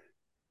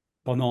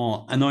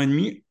 pendant un an et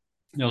demi.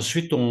 Et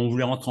ensuite, on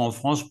voulait rentrer en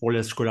France pour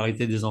la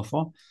scolarité des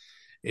enfants.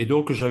 Et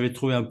donc, j'avais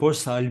trouvé un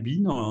poste à Albi,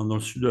 dans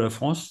le sud de la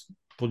France,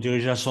 pour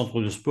diriger un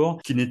centre de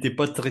sport qui n'était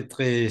pas très,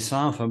 très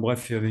sain. Enfin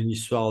bref, il y avait une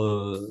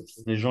histoire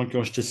des gens qui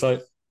ont acheté ça,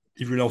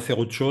 ils voulaient en faire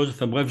autre chose.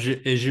 Enfin bref,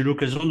 j'ai eu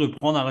l'occasion de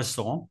prendre un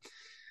restaurant.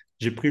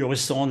 J'ai pris le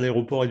restaurant de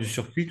l'aéroport et du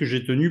circuit que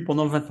j'ai tenu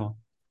pendant 20 ans.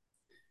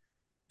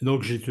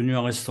 Donc, j'ai tenu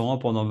un restaurant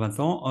pendant 20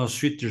 ans.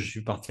 Ensuite, je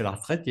suis parti à la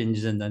retraite il y a une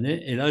dizaine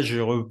d'années. Et là,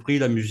 j'ai repris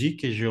la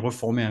musique et j'ai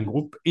reformé un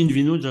groupe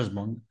Invino Jazz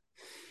Band.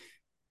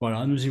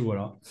 Voilà, nous y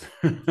voilà.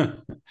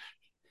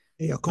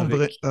 Et il y a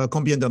Avec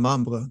combien de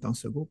membres dans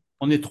ce groupe?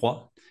 On est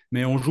trois,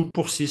 mais on joue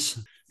pour six.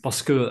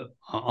 Parce que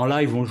en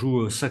live, on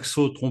joue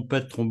saxo,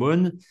 trompette,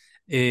 trombone.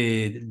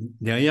 Et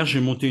derrière,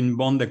 j'ai monté une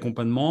bande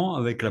d'accompagnement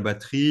avec la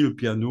batterie, le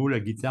piano, la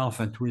guitare,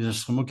 enfin tous les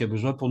instruments qu'il y a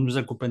besoin pour nous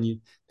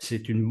accompagner.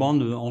 C'est une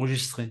bande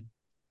enregistrée.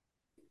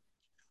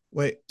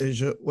 Oui,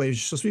 ouais,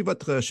 je suis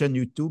votre chaîne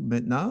YouTube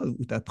maintenant,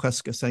 où tu as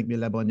presque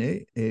 5000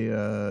 abonnés. Et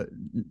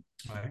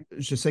Ouais.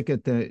 je sais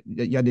il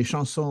y a des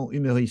chansons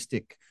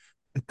humoristiques,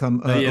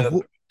 comme, Ben,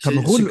 comme c'est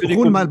que des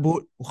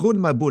compos. Roule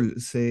ma boule.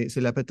 C'est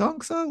la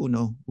pétanque, ça, ou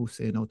non? Ou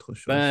c'est une autre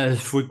chose? Ben,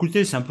 faut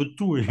écouter, c'est un peu de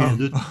tout. Il y a Ah,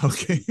 de tout.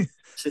 OK.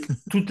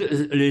 Toutes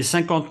les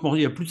 50 morceaux,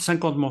 il y a plus de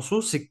 50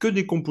 morceaux, c'est que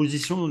des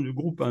compositions du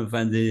groupe, hein,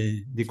 enfin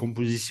des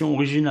compositions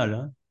originales,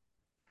 hein.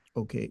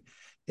 OK.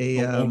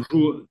 Et On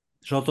joue,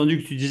 j'ai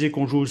entendu que tu disais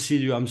qu'on joue aussi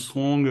du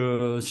Armstrong,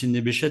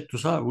 Sidney Bechet, tout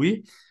ça,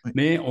 oui, ouais.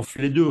 mais on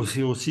fait les deux, on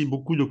fait aussi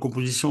beaucoup de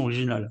compositions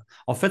originales.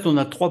 En fait, on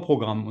a trois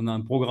programmes. On a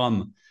un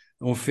programme,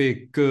 on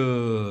fait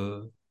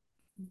que,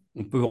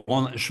 on peut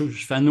rendre, je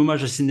fais un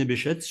hommage à Sidney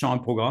Bechet sur un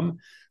programme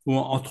où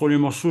entre les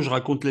morceaux, je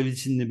raconte la vie de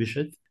Sidney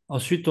Bechet.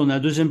 Ensuite, on a un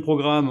deuxième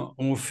programme,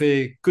 on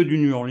fait que du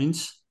New Orleans.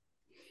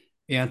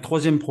 Et un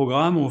troisième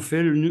programme, on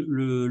fait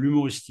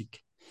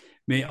l'humoristique.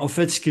 Mais en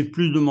fait, ce qui est le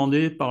plus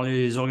demandé par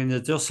les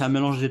organisateurs, c'est un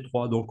mélange des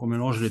trois. Donc, on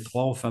mélange les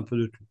trois, on fait un peu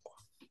de tout.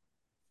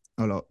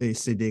 Alors, et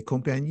c'est des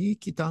compagnies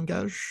qui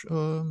t'engagent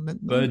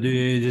maintenant?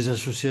 Des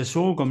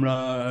associations, comme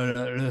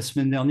la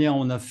semaine dernière,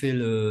 on a fait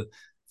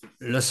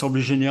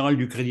l'Assemblée générale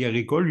du Crédit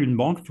Agricole, une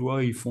banque, tu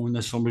vois, ils font une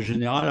assemblée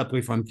générale, après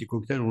ils font un petit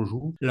cocktail, on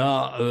joue.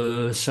 Là,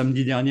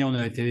 samedi dernier, on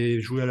a été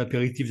jouer à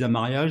l'apéritif d'un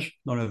mariage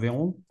dans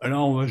l'Aveyron. Là,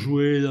 on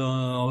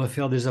va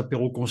faire des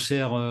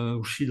apéros-concerts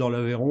aussi dans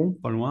l'Aveyron,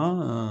 pas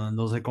loin,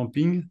 dans un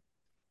camping.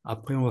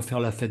 Après, on va faire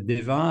la fête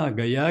des vins à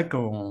Gaillac.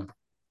 On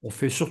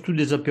fait surtout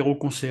des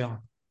apéros-concerts.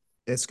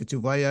 Est-ce que tu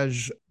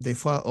voyages des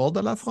fois hors de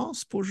la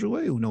France pour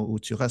jouer ou non? Ou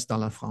tu restes dans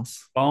la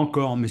France? Pas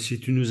encore, mais si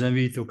tu nous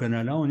invites au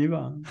Canada, on y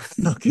va,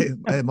 hein. OK.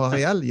 À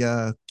Montréal,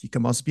 qui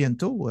commence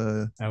bientôt,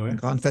 Ah ouais? un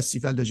grand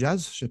festival de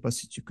jazz. Je ne sais pas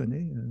si tu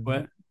connais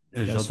Ouais,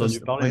 j'ai Jazz entendu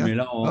Fest de parler, Montréal. mais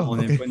là, Oh, on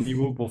n'est OK. pas de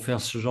niveau pour faire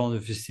ce genre de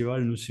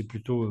festival. Nous, c'est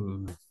plutôt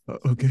Ah,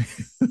 OK.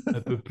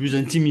 un peu plus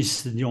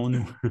intimiste,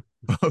 dirons-nous.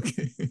 OK.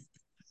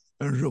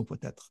 Un jour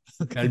peut-être.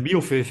 OK. À Albi,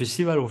 on fait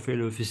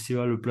le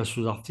festival Place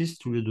aux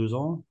artistes tous les 2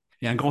 ans.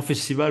 Il y a un grand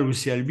festival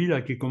aussi à Albi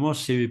là, qui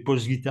commence, c'est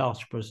Post Guitare,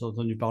 je ne sais pas si tu as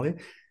entendu parler.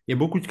 il y a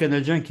beaucoup de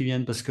Canadiens qui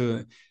viennent parce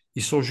que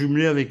ils sont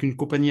jumelés avec une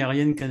compagnie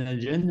aérienne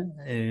canadienne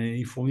et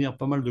ils font venir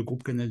pas mal de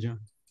groupes canadiens.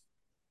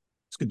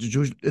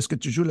 Est-ce que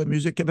tu joues la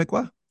musique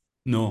québécoise?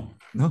 Non,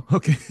 Non?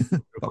 OK.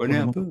 je Pas pour connais le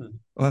un moment. peu.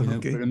 Je Ouais, connais un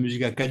OK. peu la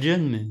musique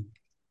acadienne, mais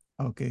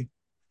OK.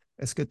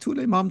 Est-ce que tous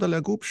les membres de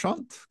le groupe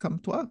chantent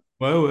comme toi?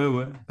 ouais, ouais,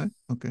 ouais. Hein?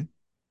 OK.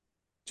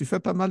 Tu fais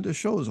pas mal de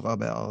choses,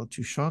 Robert.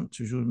 Tu chantes,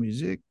 tu joues la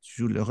musique,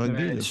 tu joues le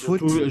rugby, Mais le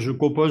foot. surtout, je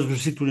compose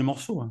aussi tous les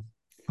morceaux, hein.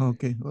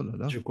 OK. Oh là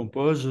là. Je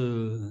compose,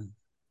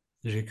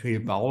 j'écris les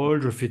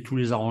paroles, je fais tous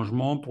les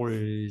arrangements pour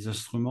les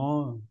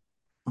instruments.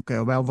 OK.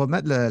 Ben, on va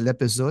mettre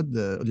l'épisode,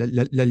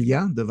 le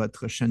lien de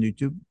votre chaîne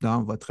YouTube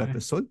dans votre Ouais.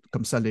 épisode.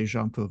 Comme ça, les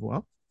gens peuvent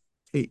voir.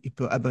 Et il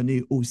peut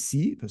abonner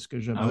aussi, parce que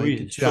Ah j'aimerais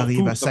que oui, tu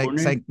arrives surtout à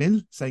s'abonner.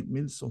 5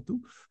 000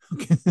 surtout.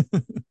 OK.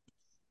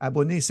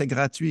 Abonner, c'est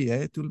gratuit,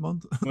 hein, tout le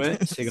monde. Ouais,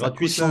 c'est Ça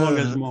gratuit coûte. sans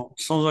engagement.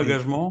 Sans E-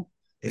 engagement,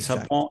 et ça exact.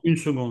 prend une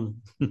seconde.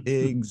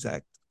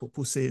 Exact. Pour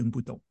pousser un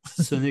bouton.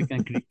 Ce n'est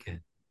qu'un clic.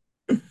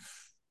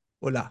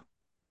 Voilà.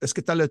 Est-ce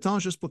que tu as le temps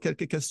juste pour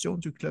quelques questions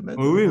du Club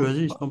Med, Oui, oui,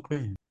 vas-y, je Robert? t'en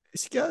prie.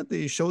 Est-ce qu'il y a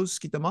des choses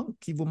qui te manquent,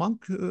 qui vous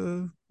manquent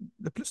le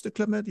plus de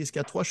Club Med? Est-ce qu'il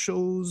y a trois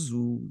choses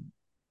ou...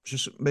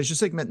 Mais je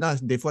sais que maintenant,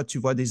 des fois, tu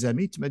vois des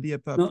amis, tu m'as dit il y a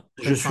pas à peu Non,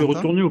 près je suis 30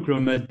 ans. retourné au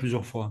Club Med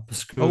plusieurs fois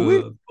parce Oh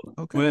oui? que,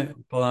 OK. ouais,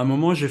 pendant un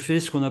moment, j'ai fait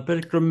ce qu'on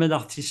appelle Club Med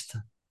artiste.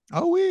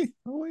 Ah oui,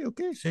 ah oui,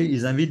 OK. Tu sais,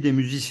 ils invitent des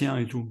musiciens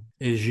et tout.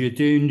 Et j'y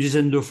étais une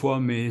dizaine de fois,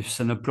 mais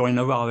ça n'a plus rien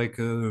à voir avec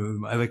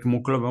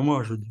mon club à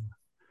moi, je veux dire.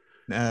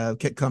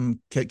 Comme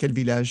quel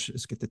village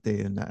est-ce que tu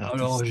étais un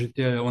Alors, artiste?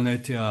 on a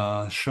été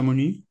à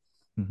Chamonix,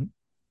 Mhm.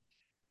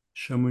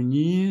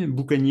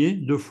 Boucanier,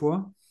 deux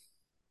fois.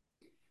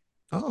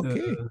 Ah, Euh, OK.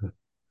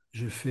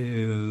 j'ai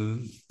fait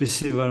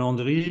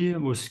PC-Valandry,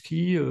 au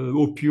ski,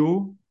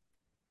 Opio,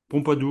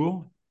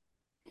 Pompadour.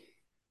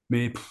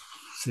 Mais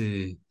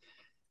c'est,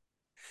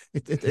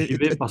 Et- et- j'y et-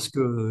 vais et- parce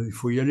que il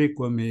faut y aller,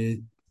 quoi.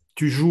 Mais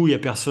tu joues, il n'y a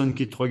personne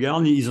qui te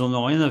regarde, ils en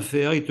ont rien à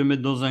faire, ils te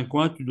mettent dans un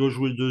coin, tu dois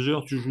jouer 2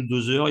 heures, tu joues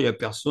 2 heures, il n'y a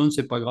personne,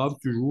 c'est pas grave,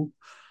 tu joues.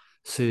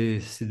 C'est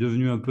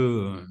devenu un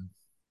peu,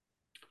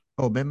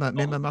 oh, même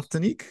à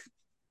Martinique?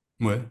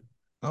 ouais,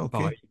 Ah, OK.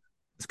 pareil.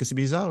 Est-ce que c'est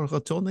bizarre de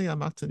retourner à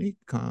Martinique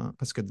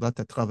parce que là,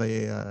 tu as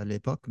travaillé à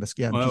l'époque? Parce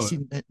qu'il y a Ouais, ouais.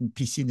 une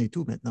piscine et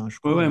tout maintenant, je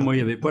Ouais, crois, à ouais, moi, il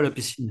n'y Martinique. avait Non? pas la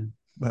piscine.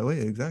 Ben oui,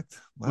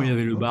 exact. Moi, il y Wow.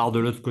 avait le OK. bar de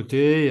l'autre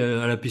côté,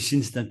 à la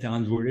piscine, c'était un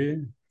terrain de volley.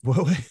 Ouais,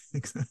 ouais.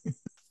 Exact.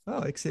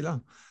 Ah,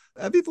 excellent.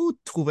 Avez-vous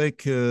trouvé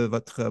que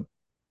votre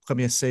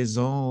première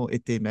saison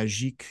était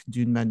magique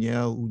d'une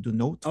manière ou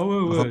d'une Ah autre ouais,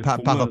 ouais,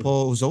 pour par moi,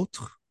 rapport aux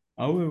autres?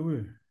 ah ouais,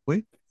 ouais.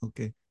 Oui?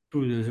 OK.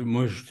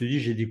 Moi, je te dis,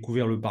 j'ai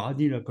découvert le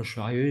paradis là quand je suis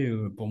arrivé.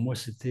 Pour moi,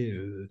 c'était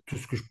tout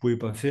ce que je pouvais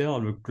pas faire,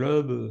 le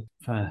club,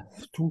 enfin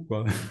tout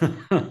quoi.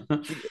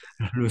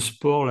 Le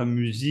sport, la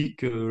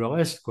musique, le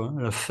reste quoi,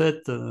 la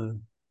fête.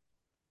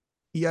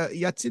 Y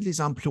a-t-il des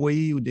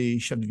employés ou des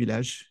chefs de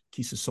village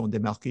qui se sont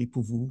démarqués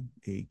pour vous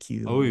et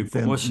qui Ah ont oui,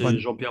 fait pour une moi, c'est bonne...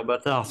 Jean-Pierre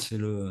Bâtard.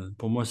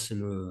 Pour moi, c'est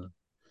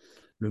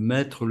le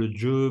maître, le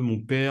Dieu, mon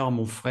père,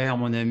 mon frère,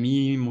 mon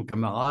ami, mon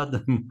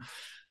camarade,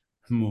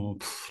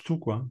 tout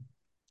quoi.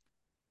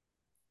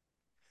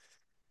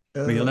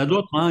 Mais il y en Euh, a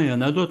d'autres, hein, il y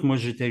en a d'autres. Moi,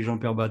 j'étais avec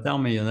Jean-Pierre Bâtard,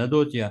 mais il y en a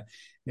d'autres. Il y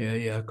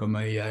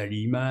a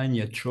Liman, il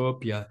y a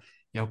Chop, il y a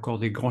encore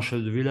des grands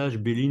chefs de village,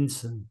 Bélins,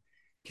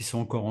 qui sont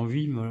encore en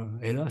vie,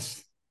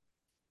 hélas.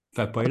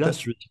 Enfin, pas oh,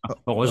 hélas, je veux dire, oh,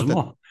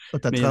 heureusement.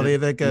 t'as Mais travaillé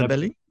avec il y en a-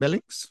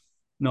 Bellings?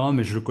 non,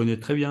 mais je le connais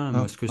très bien,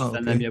 Ah, parce que ah, c'est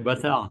un OK. ami à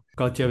Bâtard.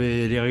 Quand il y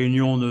avait les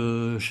réunions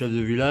de chefs de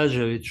village, il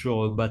y avait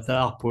toujours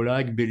Bâtard,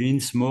 Polac, Bélins,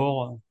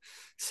 Mort.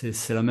 C'est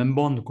la même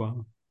bande, quoi.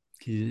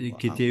 Qui Wow.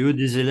 étaient, eux,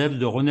 des élèves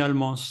de René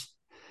Almans,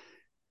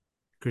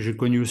 que j'ai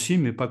connu aussi,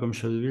 mais pas comme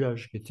chef de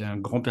village, qui était un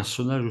grand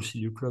personnage aussi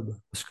du club.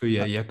 Parce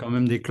Ah, il y a quand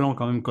même des clans,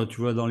 quand même, quand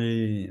tu vois dans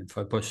les.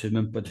 Enfin, c'est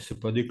même pas, c'est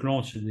pas des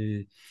clans, c'est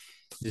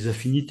des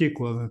affinités,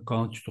 quoi.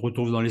 Quand tu te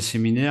retrouves dans les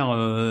séminaires,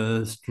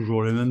 c'est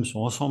toujours les mêmes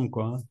sont ensemble,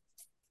 quoi, hein.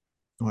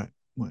 ouais,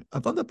 ouais.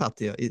 Avant de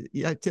partir,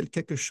 y a-t-il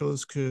quelque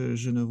chose que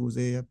je ne vous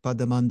ai pas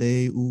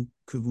demandé ou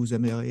que vous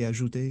aimeriez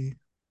ajouter?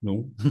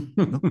 Non.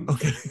 Non?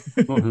 OK.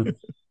 Bon,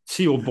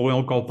 si, on pourrait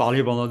encore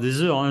parler pendant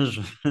des heures, hein,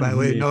 Ben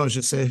oui, non,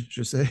 je sais,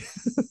 je sais.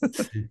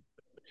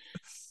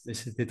 mais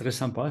c'était très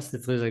sympa, c'était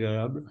très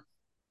agréable.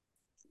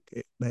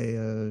 OK.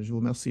 Ben, je vous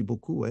remercie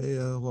beaucoup, ouais,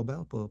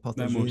 Robert, pour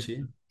Ben, moi partager aussi.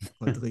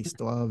 votre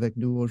histoire avec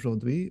nous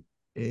aujourd'hui.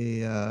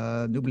 Et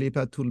n'oubliez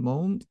pas tout le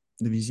monde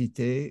de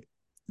visiter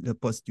le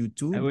post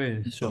Ah YouTube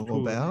ouais, de surtout,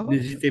 Robert.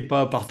 n'hésitez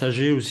pas à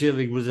partager aussi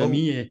avec vos Oh,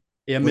 amis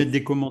et à oui. mettre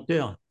des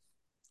commentaires.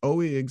 Oh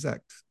oui,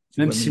 exact. Tu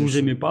Même vois, mais si vous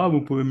aimez pas, vous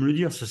pouvez me le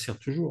dire, ça sert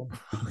toujours.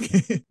 OK.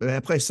 Ben,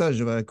 après ça,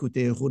 je vais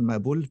écouter Roule ma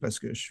boule parce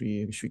que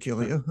je suis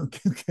Ouais. curieux.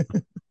 OK, OK.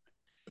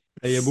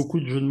 Et il y a beaucoup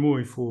de jeux de mots,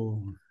 il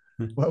faut.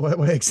 Ouais, ouais,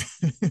 ouais.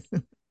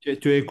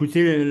 Tu as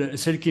écouté,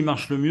 celle qui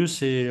marche le mieux,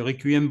 c'est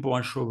Requiem pour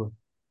un chauve.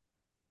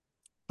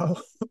 Oh,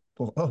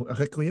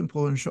 Requiem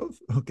pour une chauve?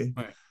 OK.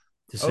 Ouais.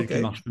 C'est celle OK. qui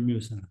marche le mieux,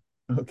 ça.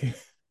 OK.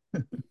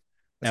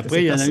 Et Est-ce que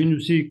après, c'est il y en a personne? une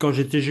aussi, quand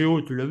j'étais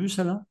géo, tu l'as vu,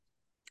 ça là?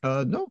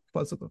 Non,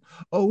 pas ça.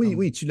 Oh Ah oui, bon.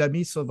 oui, tu l'as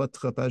mis sur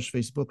votre page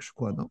Facebook, je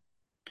crois, non?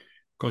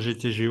 quand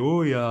j'étais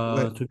géo, il y a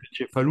un Ouais. truc à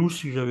Cefalou,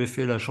 si j'avais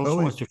fait la Ah chanson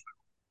à oui. Cefalou.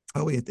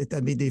 Ah oui, tu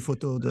as mis des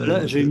photos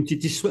Là, j'ai une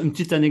petite histoire, une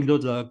petite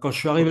anecdote là. Quand je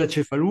suis arrivé à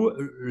Cefalou,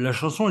 la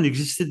chanson, elle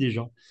existait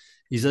déjà.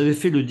 Ils avaient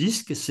fait le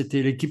disque,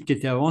 c'était l'équipe qui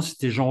était avant,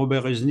 c'était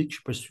Jean-Robert Reznik, je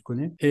sais pas si tu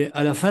connais. Et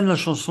à la fin de la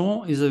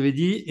chanson, ils avaient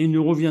dit, et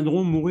nous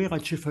reviendrons mourir à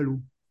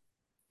Cefalou.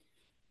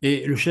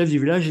 Et le chef du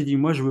village, il dit,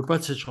 moi, je veux pas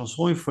de cette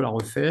chanson, il faut la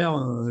refaire,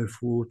 il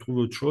faut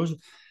trouver autre chose.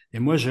 Et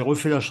moi, j'ai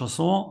refait la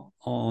chanson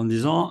en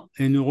disant,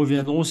 et nous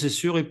reviendrons, c'est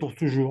sûr, et pour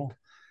toujours.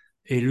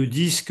 Et le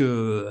disque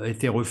a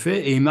été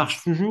refait et il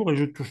marche toujours et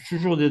je touche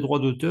toujours des droits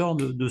d'auteur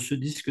de ce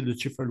disque de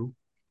Cefalou.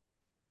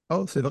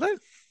 Oh, c'est vrai?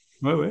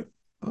 Ouais, ouais.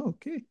 Ah,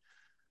 OK.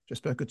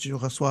 J'espère que tu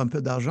reçois un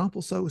peu d'argent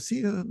pour ça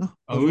aussi, non,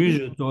 Ah oui,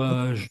 aujourd'hui?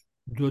 Non? je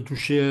dois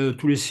toucher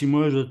tous les 6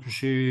 mois, je dois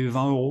toucher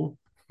 20 euros.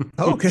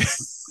 Ah, OK.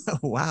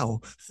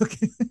 Wow. OK.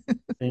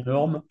 C'est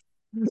énorme.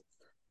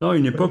 Non,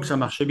 une époque, Ouais, ça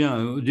marchait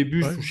bien. Au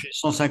début, je ouais, touchais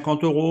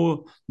 150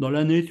 euros dans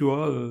l'année, tu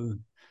vois.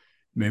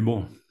 Mais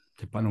bon,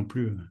 c'est pas non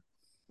plus.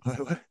 ouais,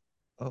 ouais.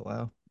 Oh,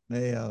 wow.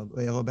 Mais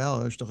ouais,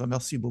 Robert, je te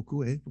remercie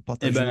beaucoup pour Eh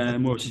partager ben,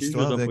 moi votre aussi, je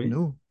histoire t'en avec prie.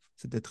 nous.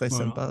 C'était très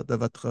Voilà. sympa de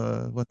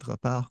votre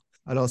part.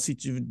 Alors, si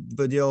tu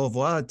veux dire au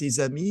revoir à tes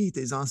amis,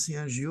 tes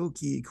anciens JO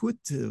qui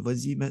écoutent,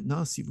 vas-y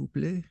maintenant, s'il vous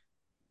plaît.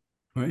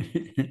 Oui.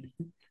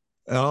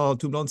 Alors,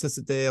 tout le monde, ça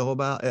c'était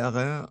Robert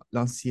Herin,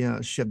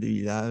 l'ancien chef de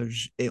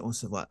village, et on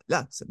se voit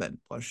la semaine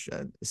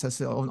prochaine.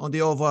 On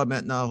dit au revoir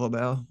maintenant,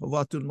 Robert. Au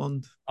revoir tout le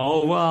monde.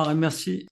 Au revoir et merci.